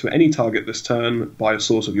dealt to any target this turn by a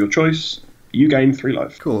source of your choice. You gain 3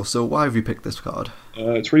 life. Cool, so why have you picked this card?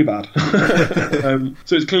 It's really bad.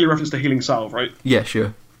 So it's clearly a reference to Healing Salve, right? Yeah,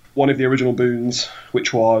 sure. One of the original boons,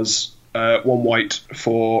 which was 1 white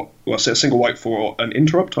for, a single white for an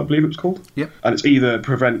interrupt, I believe it was called. Yeah. And it's either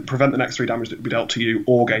prevent the next 3 damage that will be dealt to you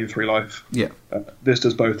or gain 3 life. Yeah. This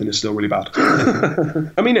does both and is still really bad.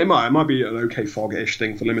 I mean, it might be an okay fog-ish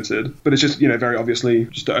thing for limited, but it's just, very obviously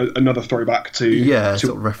just another throwback to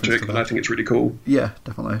sort of reference Magic, to and that. I think it's really cool. Yeah,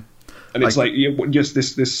 definitely. And it's just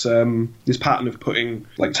this pattern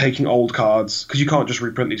of taking old cards, because you can't just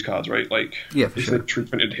reprint these cards, right? Like, yeah, for if sure. they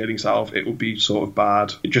reprinted Healing Salve, it would be sort of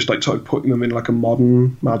bad. It just sort of putting them in like a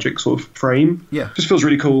modern Magic sort of frame. Yeah. Just feels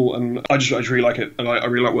really cool, and I just really like it, and I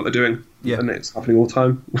really like what they're doing. Yeah. And it's happening all the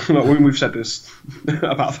time. We've said this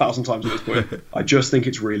about 1,000 times at this point. I just think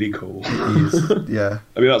it's really cool. Yeah.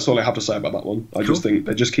 I mean, that's all I have to say about that one. I just think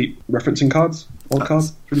they just keep referencing cards, old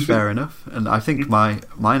cards. Really fair enough. And I think my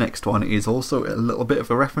next one is also a little bit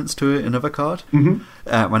of a reference to another card.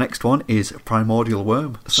 My next one is Primordial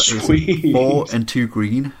Worm. So Sweet. It's 4 and 2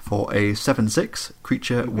 green for a 7/6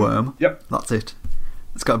 creature worm. Yep. That's it.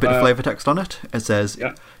 It's got a bit of flavour text on it. It says,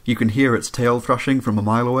 you can hear its tail thrashing from a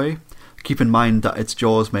mile away. Keep in mind that its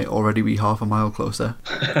jaws may already be half a mile closer.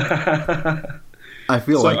 I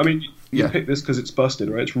feel I mean, you picked this because it's busted,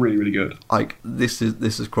 right? It's really, really good. Like, this is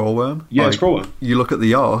Crawlworm. Yeah, like, it's Crawlworm. You look at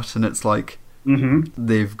the art and it's like,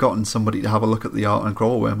 they've gotten somebody to have a look at the art on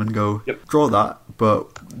Crawlworm and go, draw that,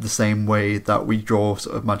 but the same way that we draw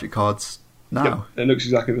sort of Magic cards now. Yep. It looks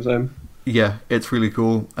exactly the same. Yeah, it's really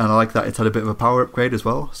cool, and I like that it's had a bit of a power upgrade as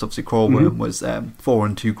well. So obviously Crawlworm was 4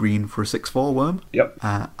 and 2 green for a 6/4 worm. Yep.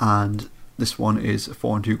 And This one is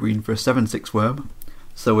 4 and 2 green for a 7/6 worm.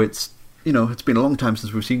 So it's, it's been a long time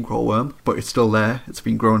since we've seen Crawlworm, but it's still there. It's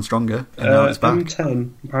been growing stronger, and now it's back.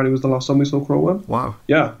 M10 apparently was the last time we saw Crawlworm. Wow.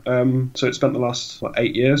 Yeah. So it spent the last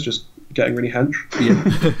 8 years just getting really hench. Yeah.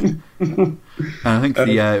 And I think if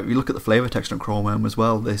you look at the flavour text on Crawlworm as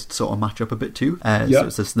well, they sort of match up a bit too. So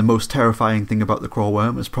it says the most terrifying thing about the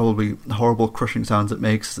Crawlworm is probably the horrible crushing sounds it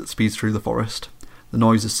makes as it speeds through the forest. The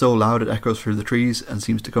noise is so loud it echoes through the trees and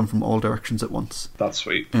seems to come from all directions at once. That's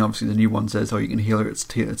sweet. And obviously the new one says, you can hear its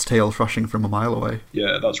tail thrashing from a mile away.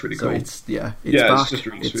 Yeah, that's really cool. So it's back. It's just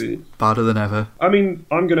really sweet. Badder than ever. I mean,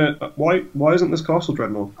 I'm gonna. Why isn't this Castle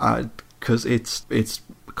Dreadmore? Because it's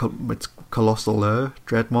Colossal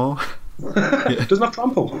Dreadmore. It doesn't have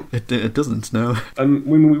trample. It doesn't, no. And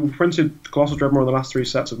we printed Colossal Dreadmore in the last 3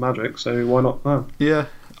 sets of Magic, so why not that? Yeah.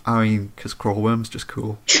 I mean, because Crawlworm's just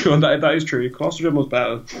cool. That is true. Colossal Dreadmore's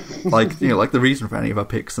better. Like the reason for any of our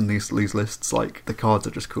picks in these lists, like, the cards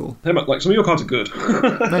are just cool. Hey, like, some of your cards are good.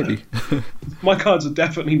 Maybe. My cards are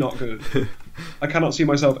definitely not good. I cannot see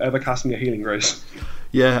myself ever casting a Healing Grace.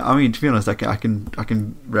 Yeah, I mean, to be honest, I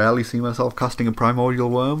can rarely see myself casting a Primordial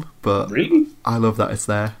Worm, but really? I love that it's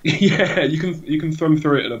there. Yeah, you can thumb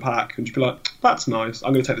through it in a pack and just be like, that's nice,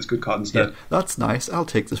 I'm going to take this good card instead. Yeah, that's nice, I'll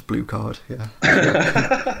take this blue card,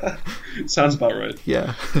 yeah. Sounds about right.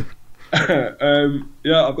 Yeah.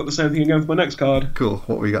 Yeah, I've got the same thing again for my next card. Cool,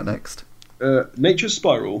 what we got next? Nature's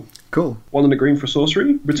Spiral. Cool. 1 and a green for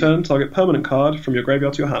sorcery. Return target permanent card from your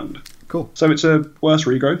graveyard to your hand. Cool. So it's a worse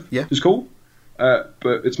regrowth. Yeah. It's cool.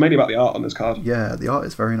 But it's mainly about the art on this card. Yeah, the art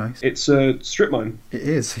is very nice. It's a Strip Mine. It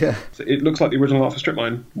is, yeah. So it looks like the original art for Strip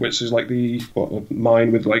Mine, which is like the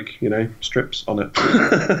mine with strips on it.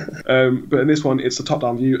 But in this one, it's a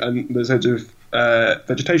top-down view, and there's heads of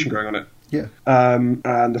vegetation growing on it. Yeah.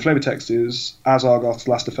 And the flavour text is, as Argoth's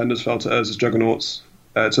last defenders fell to Urza's juggernauts,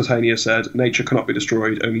 Titania said, nature cannot be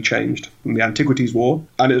destroyed, only changed. From the Antiquities War.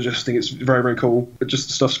 And I just think it's very, very cool. But just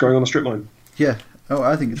the stuff's growing on the Strip Mine. Yeah. Oh,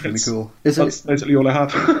 I think it's really cool. That's basically all I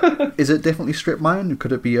have. Is it definitely Strip Mine?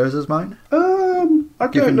 Could it be Urza's Mine? I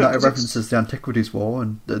don't know. That it references the Antiquities War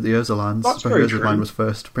and the Urza lands. That's very Urza's true. Mine was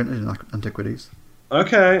first printed in Antiquities.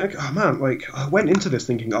 Okay. Oh man, I went into this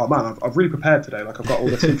thinking, oh man, I've really prepared today. I've got all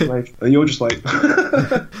this information, and you're just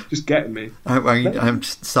just getting me. I'm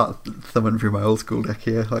just sat thumbing through my old school deck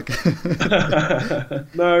here.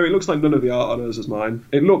 No, it looks like none of the art on Urza's Mine.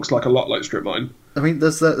 It looks like a lot like Strip Mine. I mean,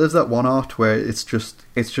 there's that one art where it's just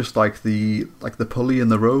like the pulley and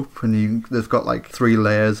the rope, and they've got 3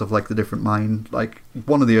 layers of the different mine. Like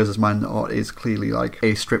one of the Urza's Mine art is clearly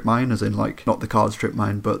a strip mine, as in not the card strip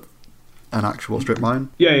mine, but an actual strip mine.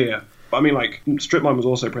 Yeah. But I mean, Strip Mine was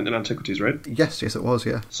also printed in Antiquities, right? Yes, it was.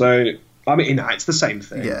 Yeah. So I mean, it's the same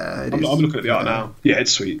thing. Yeah, I'm looking at the art now. Yeah,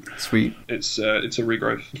 it's sweet. Sweet. It's a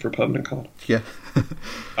regrowth for a permanent card. Yeah.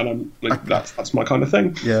 And I'm that's my kind of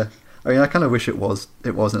thing. Yeah. I mean, I kind of wish it was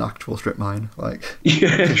an actual strip mine.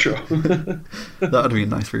 Yeah, sure. That would be a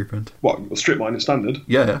nice reprint. What, Strip Mine is standard?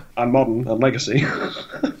 Yeah. And modern and legacy.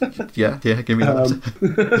 Yeah, give me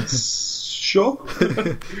that. Sure.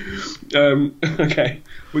 Okay.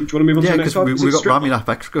 Do you want to move on to the next one? We've got Ramunap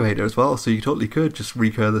Excavator as well, so you totally could just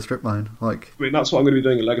recur the strip mine. I mean, that's what I'm going to be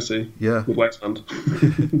doing in Legacy. Yeah. With Wasteland.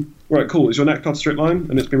 Right, cool. Is your next card Strip Mine,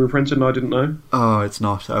 and it's been reprinted and I didn't know? Oh, it's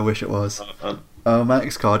not. I wish it was. My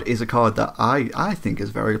next card is a card that I think is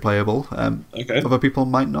very playable. Okay. Other people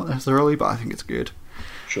might not necessarily, but I think it's good.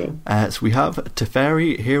 Sure. So we have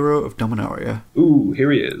Teferi, Hero of Dominaria. Ooh,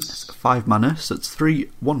 here he is. 5 mana, so it's 3,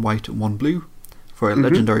 1 white and 1 blue. For a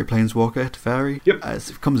legendary Planeswalker, Teferi. Yep.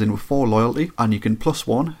 It comes in with 4 loyalty, and you can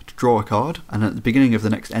 +1 to draw a card, and at the beginning of the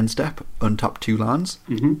next end step, untap 2 lands.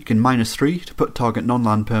 You can -3 to put target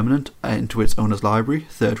non-land permanent into its owner's library,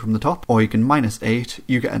 3rd from the top, or you can -8,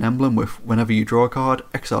 you get an emblem with whenever you draw a card,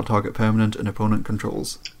 exile target permanent an opponent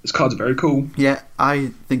controls. This card's very cool. Yeah,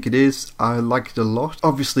 I think it is. I like it a lot.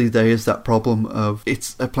 Obviously, there is that problem of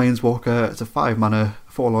it's a Planeswalker, it's a 5 mana,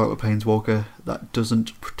 4 loyal Planeswalker that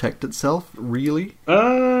doesn't protect itself, really.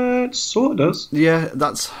 It sort of does. Yeah,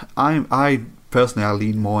 I personally, I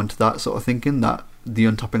lean more into that sort of thinking, that the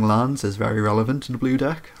untapping lands is very relevant in a blue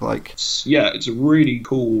deck. Yeah, it's a really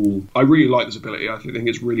cool. I really like this ability. I think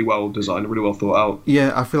it's really well designed, really well thought out.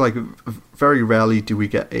 Yeah, I feel like very rarely do we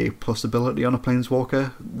get a plus ability on a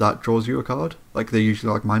Planeswalker that draws you a card. They're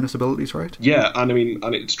usually minus abilities, right? Yeah, and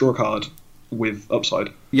it's draw a card with upside.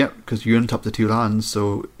 Yeah, because you untap the 2 lands,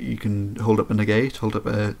 so you can hold up a negate, hold up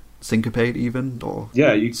a syncopate even, or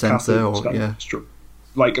you censor, or that's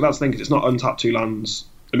the thing, 'cause it's not untap 2 lands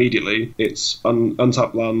immediately, it's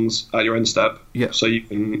untap lands at your end step, so you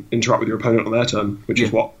can interact with your opponent on their turn, which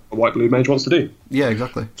is what a white blue mage wants to do. Yeah,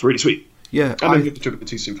 exactly. It's really sweet. Yeah, And then the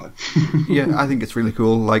abilities seem fine. yeah, I think it's really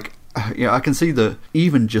cool. Like, yeah, I can see that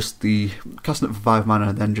even just the casting it for 5 mana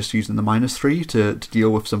and then just using the -3 to deal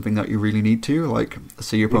with something that you really need to. Like,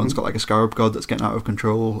 say your opponent's got like a Scarab God that's getting out of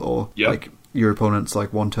control, or like your opponent's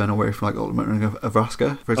like 1 turn away from like Ultimate Ring of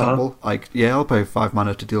Vraska, for example. Like, yeah, I'll pay 5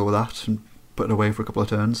 mana to deal with that and put it away for a couple of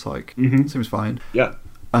turns. Like, seems fine. Yeah.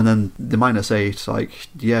 And then the -8, like,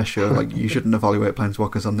 yeah, sure, like, you shouldn't evaluate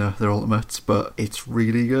Planeswalkers on their ultimates, but it's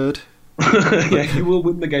really good. Yeah, you will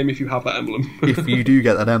win the game if you have that emblem. If you do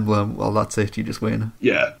get that emblem, well, that's it, you just win.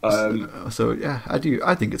 Yeah. So yeah,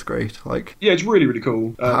 I think it's great. Like, yeah, it's really, really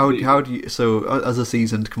cool. How do you, so as a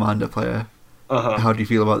seasoned Commander player, how do you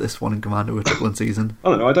feel about this one in Commander with Dublin Season? I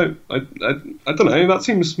don't know. I don't know. That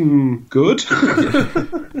seems good.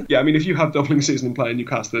 Yeah, I mean, if you have Dublin Season in play and you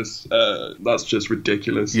cast this, that's just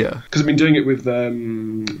ridiculous. Yeah. Because I've been doing it with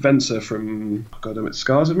Venser from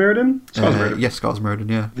Scars of Mirrodin. Yes, Scars of Mirrodin.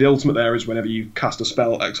 Yeah. The ultimate there is whenever you cast a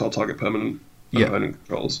spell, exile target permanent. Opponent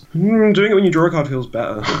controls. Doing it when you draw a card feels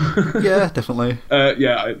better. Yeah, definitely.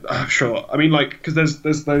 I'm sure. I mean, like, because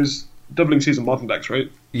there's those Doubling Season modern decks,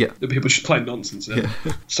 right? Yeah. That people just play nonsense in.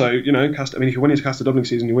 Yeah. So, you know, if you're willing to cast a Doubling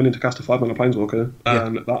Season, you're willing to cast a 5-mana Planeswalker,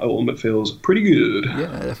 and that ultimate feels pretty good.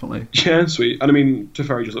 Yeah, definitely. Yeah, sweet. And I mean,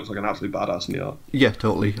 Teferi just looks like an absolute badass in the art. Yeah,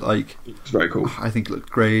 totally. Like, it's very cool. I think it looked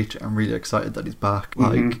great. I'm really excited that he's back.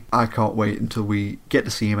 Like, I can't wait until we get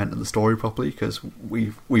to see him enter the story properly, because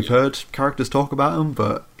we've heard characters talk about him,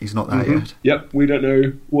 but he's not there yet. Yep, we don't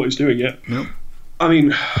know what he's doing yet. Nope. I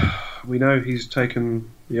mean, we know he's taken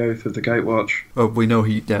the Oath of the Gatewatch. Well, we know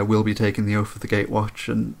he will be taking the Oath of the Gatewatch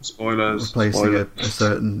and replacing a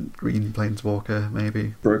certain green Planeswalker,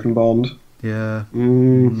 maybe. Broken Bond. Yeah.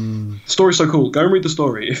 The story's so cool. Go and read the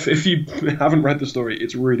story. If you haven't read the story,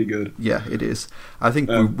 it's really good. Yeah, it is. I think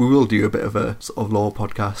we will do a bit of a sort of lore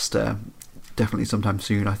podcast definitely sometime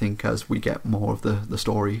soon, I think, as we get more of the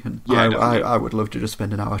story. And I would love to just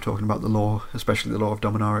spend an hour talking about the lore, especially the lore of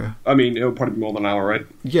Dominaria. I mean, it'll probably be more than an hour, right?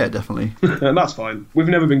 Yeah, definitely. And that's fine. We've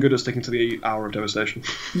never been good at sticking to the hour of devastation.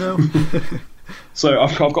 No. So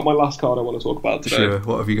I've got my last card I want to talk about today. Sure,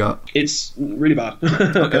 what have you got? It's really bad.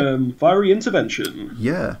 Okay. Fiery Intervention.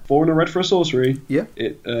 Yeah. 4 and a red for a sorcery. Yeah.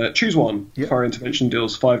 Choose one. Yeah. Fiery Intervention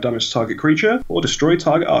deals 5 damage to target creature, or destroy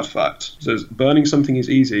target artifact. It says burning something is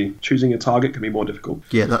easy. Choosing a target can be more difficult.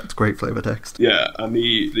 Yeah, that's great flavour text. Yeah, and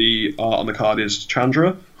the art on the card is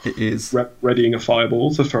Chandra. It is. Readying a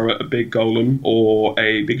fireball to throw at a big golem or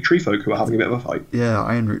a big tree folk who are having a bit of a fight. Yeah,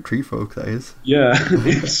 Ironroot tree folk, that is. Yeah,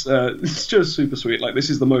 it's just super sweet. Like, this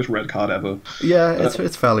is the most red card ever. Yeah,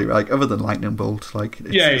 it's fairly, like, other than Lightning Bolt, like,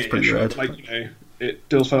 it's pretty red. Like, you know, it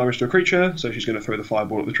deals 5 damage to a creature, so she's going to throw the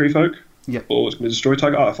fireball at the tree folk. Yeah. Or it's going to destroy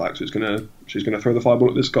target artifacts. So she's going to throw the fireball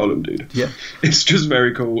at this golem dude. Yeah. It's just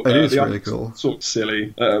very cool. It is really cool. Sort of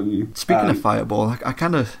silly. Speaking of fireball, I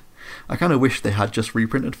kind of wish they had just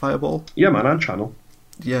reprinted Fireball. Yeah, man, and Channel.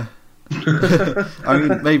 Yeah. I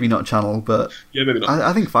mean, maybe not Channel, but yeah, maybe not.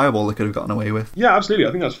 I think Fireball they could have gotten away with. Yeah, absolutely.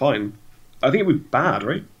 I think that's fine. I think it would be bad,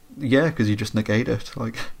 right? Yeah, because you just negate it.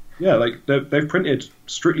 Like. Yeah, like they've printed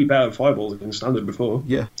strictly better Fireballs in Standard before.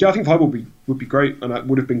 Yeah. Yeah, I think Fireball would be great, and that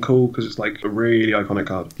would have been cool because it's like a really iconic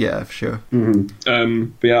card. Yeah, for sure.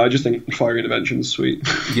 Mm-hmm. But yeah, I just think Fiery Intervention's sweet.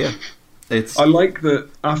 Yeah. I like that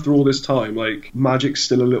after all this time, like, Magic's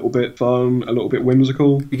still a little bit fun, a little bit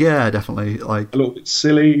whimsical. Yeah, definitely. Like, a little bit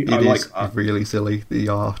silly. It is really silly. The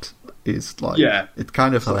art is like, it's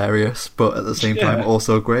kind of hilarious, but at the same time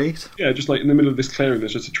also great. Yeah, just like in the middle of this clearing,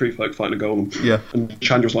 there's just a tree folk fighting a golem. Yeah, and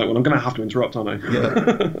Chandra's like, well, I'm going to have to interrupt, aren't I?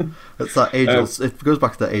 Yeah, it's that age-old. It goes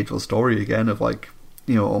back to that age-old story again of like,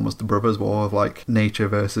 you know, almost the brothers' war of like nature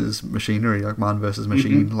versus machinery, like man versus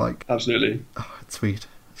machine. Like, absolutely. Oh, it's sweet.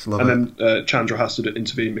 And then Chandra has to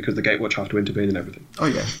intervene because the Gatewatch have to intervene and everything. Oh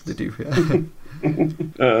yeah, they do. Yeah.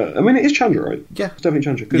 I mean, it is Chandra, right? Yeah, it's definitely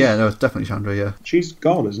Chandra. Yeah, no, it's definitely Chandra. Yeah, she's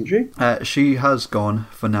gone, isn't she? She has gone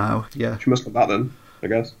for now. Yeah, she must come back then, I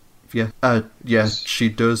guess. Yeah, she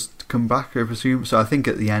does come back, I presume. So I think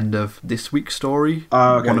at the end of this week's story,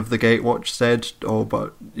 one of the Gatewatch said, "Oh,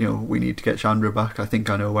 but you know, we need to get Chandra back. I think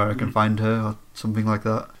I know where I can find her," or something like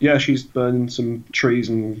that. Yeah, she's burning some trees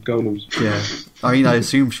and golems. Yeah, I mean, I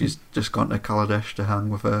assume she's just gone to Kaladesh to hang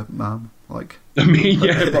with her mum. Like, I mean,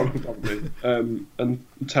 yeah, probably. And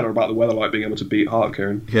tell her about the Weatherlight being able to beat Heart of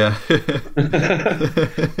Kirin. Yeah.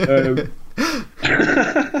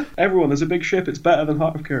 Everyone, there's a big ship. It's better than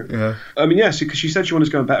Heart of Kirin. Yeah. I mean, yes, because she said she wanted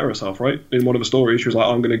to go and better herself, right? In one of the stories, she was like,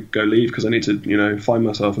 "I'm going to go leave because I need to, you know, find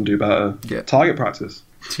myself and do better." Yeah. Target practice.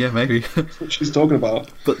 Yeah, maybe. That's what she's talking about.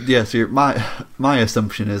 But yeah, so my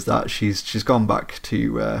assumption is that she's gone back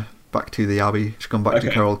to the Abbey. She's gone back to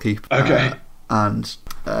Coral Keep. Okay. And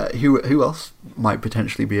Who else might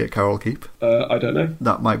potentially be at Carol Keep? I don't know.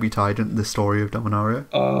 That might be tied into the story of Dominaria.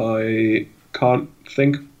 I can't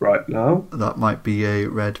think right now. That might be a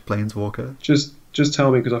red planeswalker. Just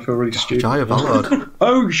tell me, because I feel really stupid. Jaya Ballard.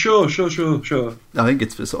 Oh, sure. I think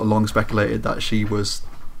it's sort of long speculated that she was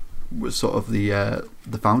sort of the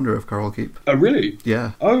founder of Coral Keep. Oh, really?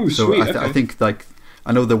 Yeah. Oh, so sweet. I think, like,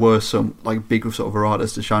 I know there were some like big sort of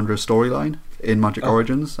erratas to Chandra's storyline in Magic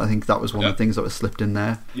Origins. I think that was one of the things that was slipped in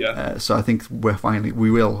there. Yeah. So I think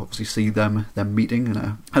we will obviously see them meeting, and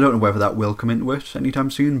I don't know whether that will come into it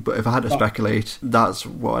anytime soon. But if I had to speculate, that's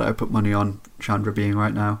what I put money on Chandra being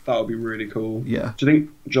right now. That would be really cool. Yeah. Do you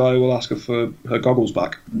think Jaya will ask her for her goggles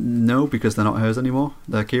back? No, because they're not hers anymore.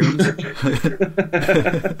 They're Kieran's.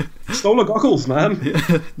 Stole her goggles, man. Yeah,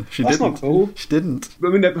 she That's didn't. not cool. She didn't. I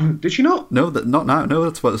mean, did she not? No, not now. No,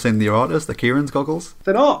 that's what they're saying. The erratas, the Kieran's goggles.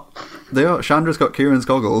 They're not. They are. Chandra's got Kieran's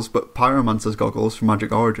goggles, but Pyromancer's goggles from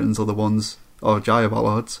Magic Origins are the ones, or Jaya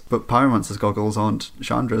Ballard's. But Pyromancer's goggles aren't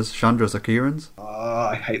Chandra's. Chandra's are Kieran's.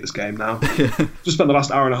 I hate this game now. Just spent the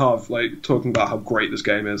last hour and a half like talking about how great this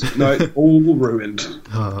game is. No, it's all ruined.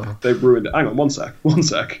 Oh. They've ruined it. Hang on, one sec.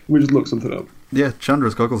 We just look something up. Yeah,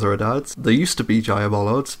 Chandra's goggles are her dad's. They used to be Jaya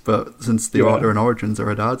Ballard's, but since the errata and Origins are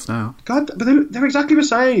her dad's now. God, but they're exactly the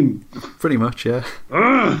same. Pretty much, yeah.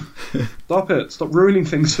 Ugh. Stop it. Stop ruining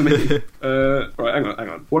things for me. Right, hang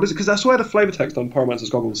on. What is it? Because I swear the flavour text on Pyromancer's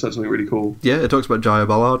goggles said something really cool. Yeah, it talks about Jaya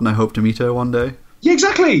Ballard, and I hope to meet her one day. Yeah,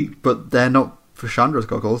 exactly. But they're not for Chandra's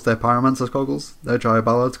goggles. They're Pyromancer's goggles. They're Jaya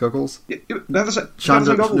Ballard's goggles. Yeah, they're the same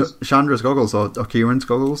goggles. Chandra's goggles or Kieran's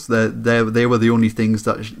goggles. They were the only thing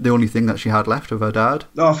that she had left of her dad.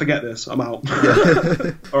 Oh, forget this. I'm out.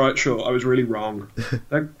 All right, sure. I was really wrong.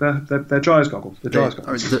 They're Jaya's goggles. They're Jaya's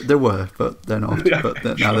goggles. They were, but they're not. Yeah, but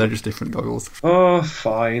now sure. they're just different goggles. Oh,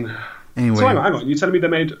 fine. Anyway, So hang on. You're telling me they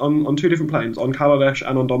made on two different planes, on Kaladesh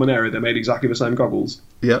and on Dominaria, they made exactly the same goggles?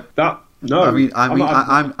 Yep. No.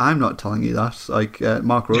 I'm not telling you that. Like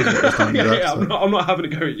Mark Rosen was telling you that. Yeah, so. I'm not having a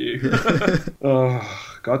go at you.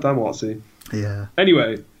 Oh, goddamn Watsy. Yeah.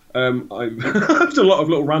 Anyway, I've done a lot of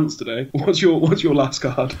little rants today. What's your last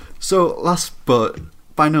card? So last but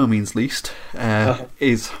by no means least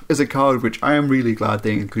is a card which I am really glad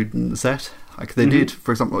they included in the set. Like they did,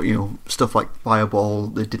 for example, stuff like Fireball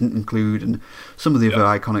they didn't include, and some of the other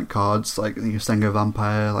iconic cards like Senga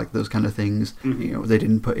Vampire, like those kind of things. They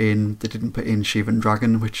didn't put in Shivan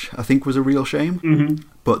Dragon, which I think was a real shame.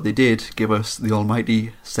 But they did give us the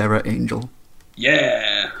almighty Serra Angel.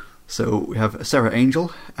 Yeah. So we have Serra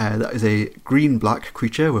Angel. That is a green-black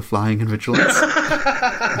creature with flying and vigilance.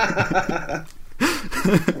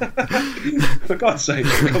 For God's sake.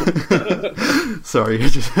 Sorry,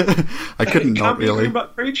 I couldn't not really.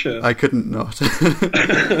 I couldn't not. So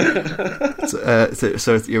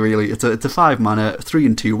it's a 5 mana, 3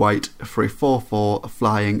 and 2 white for a 4/4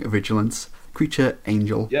 flying vigilance creature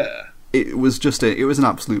angel. Yeah. It was an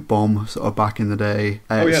absolute bomb sort of back in the day.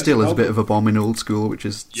 It still is a bit of a bomb in old school, which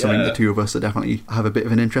is something the two of us are definitely have a bit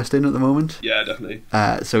of an interest in at the moment. Yeah, definitely.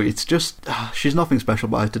 So it's just she's nothing special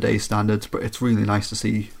by today's standards, but it's really nice to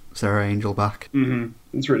see Serra Angel back.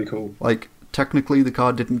 It's really cool. Like technically the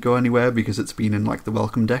card didn't go anywhere because it's been in like the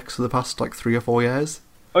welcome decks for the past like 3 or 4 years.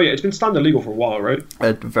 Oh yeah, it's been standard legal for a while, right?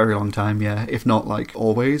 A very long time, yeah. If not like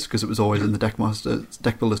always, because it was always in the deck builders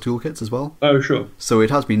toolkits as well. Oh sure. So it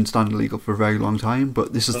has been standard legal for a very long time,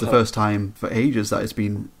 but this is the first time for ages that it's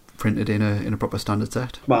been printed in a proper standard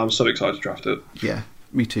set. Man, I'm so excited to draft it. Yeah,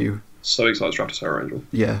 me too. So excited to draft a Serra Angel.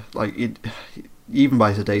 Yeah, like it. Even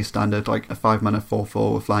by today's standard, like a 5 mana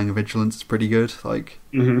 4/4 with flying and vigilance is pretty good. Like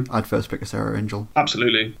I'd first pick a Serra Angel.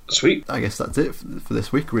 Absolutely. Sweet. I guess that's it for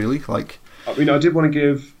this week, really. Like. I mean, I did want to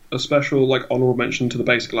give a special, honourable mention to the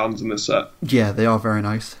basic lands in this set. Yeah, they are very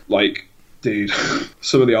nice. Like, dude,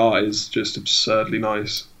 some of the art is just absurdly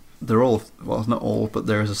nice. They're all, well, not all, but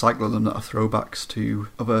there is a cycle of them that are throwbacks to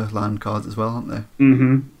other land cards as well, aren't there? I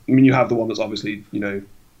mean, you have the one that's obviously,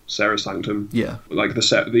 Sarah's Sanctum. Yeah. Like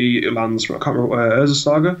the lands from, I can't remember, Urza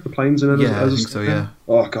Saga? The planes in Urza Yeah, I think so, yeah.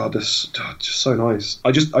 Oh, God, this just so nice.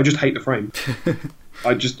 I just hate the frame.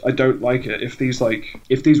 I don't like it. If these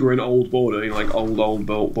were in old border, old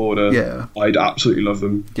built border, yeah, I'd absolutely love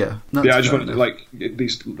them. Yeah, I just want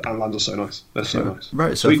these lands are so nice. They're so nice.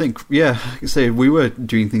 Right, so sweet. I think like I say, we were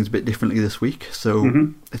doing things a bit differently this week,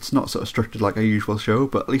 so it's not sort of structured like our usual show,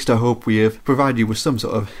 but at least I hope we have provided you with some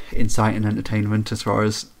sort of insight and entertainment as far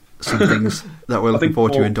as some things that we're looking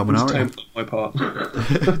forward to in Dominaria. My part.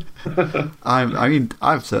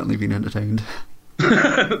 I've certainly been entertained.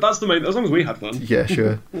 That's the main. As long as we had fun. Yeah,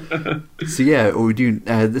 sure. So yeah, what we do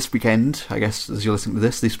this weekend, I guess, as you're listening to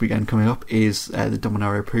this weekend coming up is the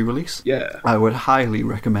Dominaria pre-release. Yeah. I would highly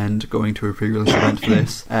recommend going to a pre-release event for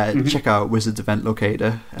this. Check out Wizards Event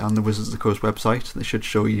Locator on the Wizards of the Coast website. They should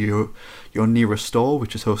show you your nearest store,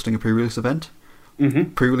 which is hosting a pre-release event.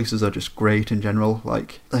 Pre-releases are just great in general.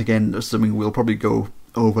 Like, again, there's something we'll probably go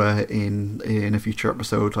over in a future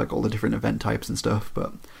episode, like all the different event types and stuff,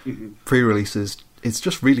 but pre-releases, it's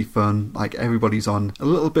just really fun. Like, everybody's on a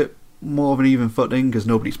little bit more of an even footing because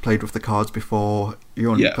nobody's played with the cards before.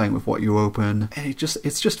 You're only playing with what you open, and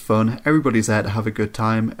it's just fun. Everybody's there to have a good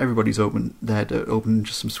time. Everybody's there to open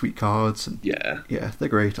just some sweet cards, and yeah, they're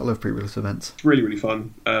great. I love pre-release events. It's really, really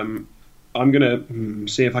fun. I'm gonna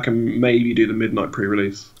see if I can maybe do the midnight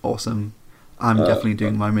pre-release. Awesome. I'm definitely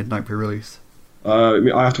doing my midnight pre-release. I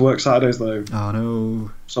have to work Saturdays though. Oh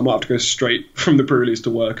no! So I might have to go straight from the pre-release to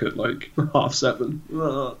work at like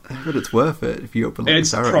 7:30. But it's worth it if you open like it's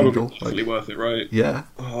a Sarah probably Angel. definitely worth it, right? Yeah.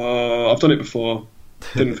 I've done it before.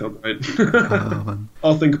 Didn't feel great. Oh, man.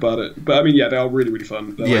 I'll think about it. But I mean, yeah, they are really, really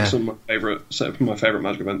fun. They're Yeah. like some of my favourite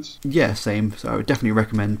Magic events. Yeah, same. So I would definitely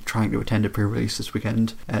recommend trying to attend a pre-release this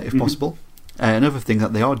weekend if possible. Another thing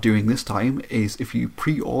that they are doing this time is if you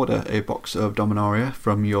pre-order a box of Dominaria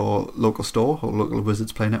from your local store or local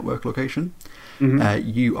Wizards Play Network location,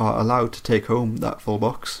 you are allowed to take home that full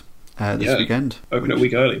box this weekend. Open it a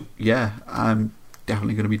week early. Yeah, I'm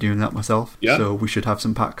definitely going to be doing that myself. Yeah. So we should have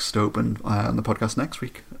some packs to open on the podcast next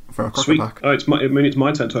week for our Crocker Sweet. pack. Oh, it's my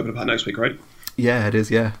turn to open a pack next week, right? Yeah, it is,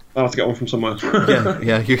 yeah. I'll have to get one from somewhere.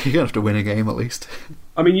 yeah, you're going to have to win a game at least.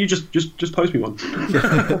 I mean, you just post me one.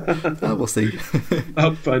 We'll see.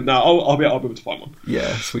 Fine. No, I'll be able to find one.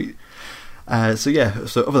 Yeah, sweet.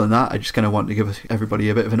 So other than that, I just kind of want to give everybody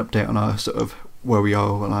a bit of an update on our sort of where we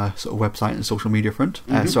are on our sort of website and social media front.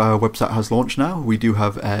 So our website has launched now. We do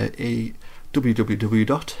have a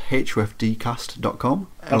www.hofdcast.com.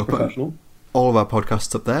 That's professional. All of our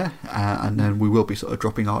podcasts up there, and then we will be sort of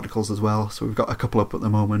dropping articles as well. So we've got a couple up at the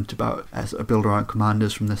moment about sort of build around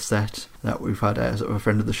commanders from this set that we've had sort of a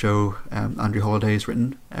friend of the show, Andrew Holiday, has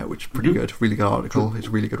written, which is pretty good, really good article. He's a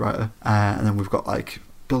really good writer. And then we've got like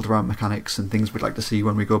build around mechanics and things we'd like to see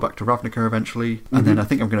when we go back to Ravnica eventually. And then I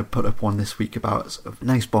think I'm going to put up one this week about sort of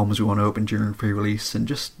nice bombs we want to open during pre-release and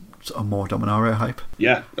just sort of more Dominaria hype.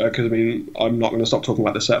 Yeah, because I mean, I'm not going to stop talking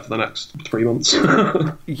about the set for the next 3 months.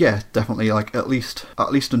 Yeah, definitely. Like at least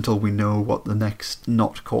until we know what the next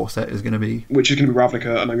not core set is going to be, which is going to be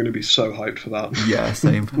Ravnica, and I'm going to be so hyped for that. Yeah,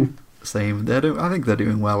 same. I think they're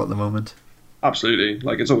doing well at the moment. Absolutely,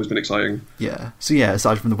 like it's always been exciting. Yeah. So yeah,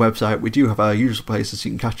 aside from the website, we do have our usual places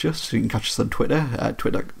you can catch us. So you can catch us on Twitter at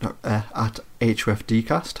HOFDcast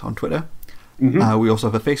on Twitter. We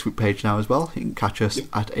also have a Facebook page now as well. You can catch us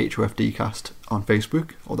at HOFDcast on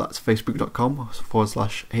Facebook, or that's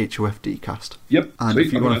facebook.com/HOFDcast. Yep. And sweet.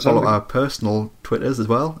 if you want to follow our personal Twitters as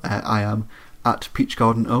well, I am at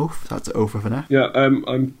PeachGardenOath. That's Oath with an F. Yeah,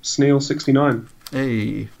 I'm Snail69.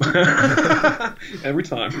 Hey. Every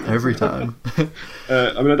time. I mean,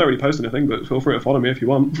 I don't really post anything, but feel free to follow me if you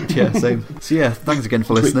want. Yeah, same. So yeah, thanks again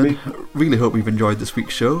for listening. Really hope you've enjoyed this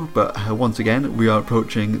week's show, but once again, we are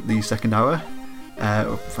approaching the second hour.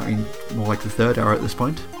 I mean, more like the third hour at this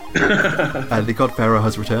point. The God Pharaoh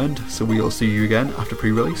has returned, so we'll see you again after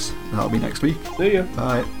pre-release. That'll be next week. See ya.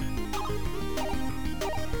 Bye.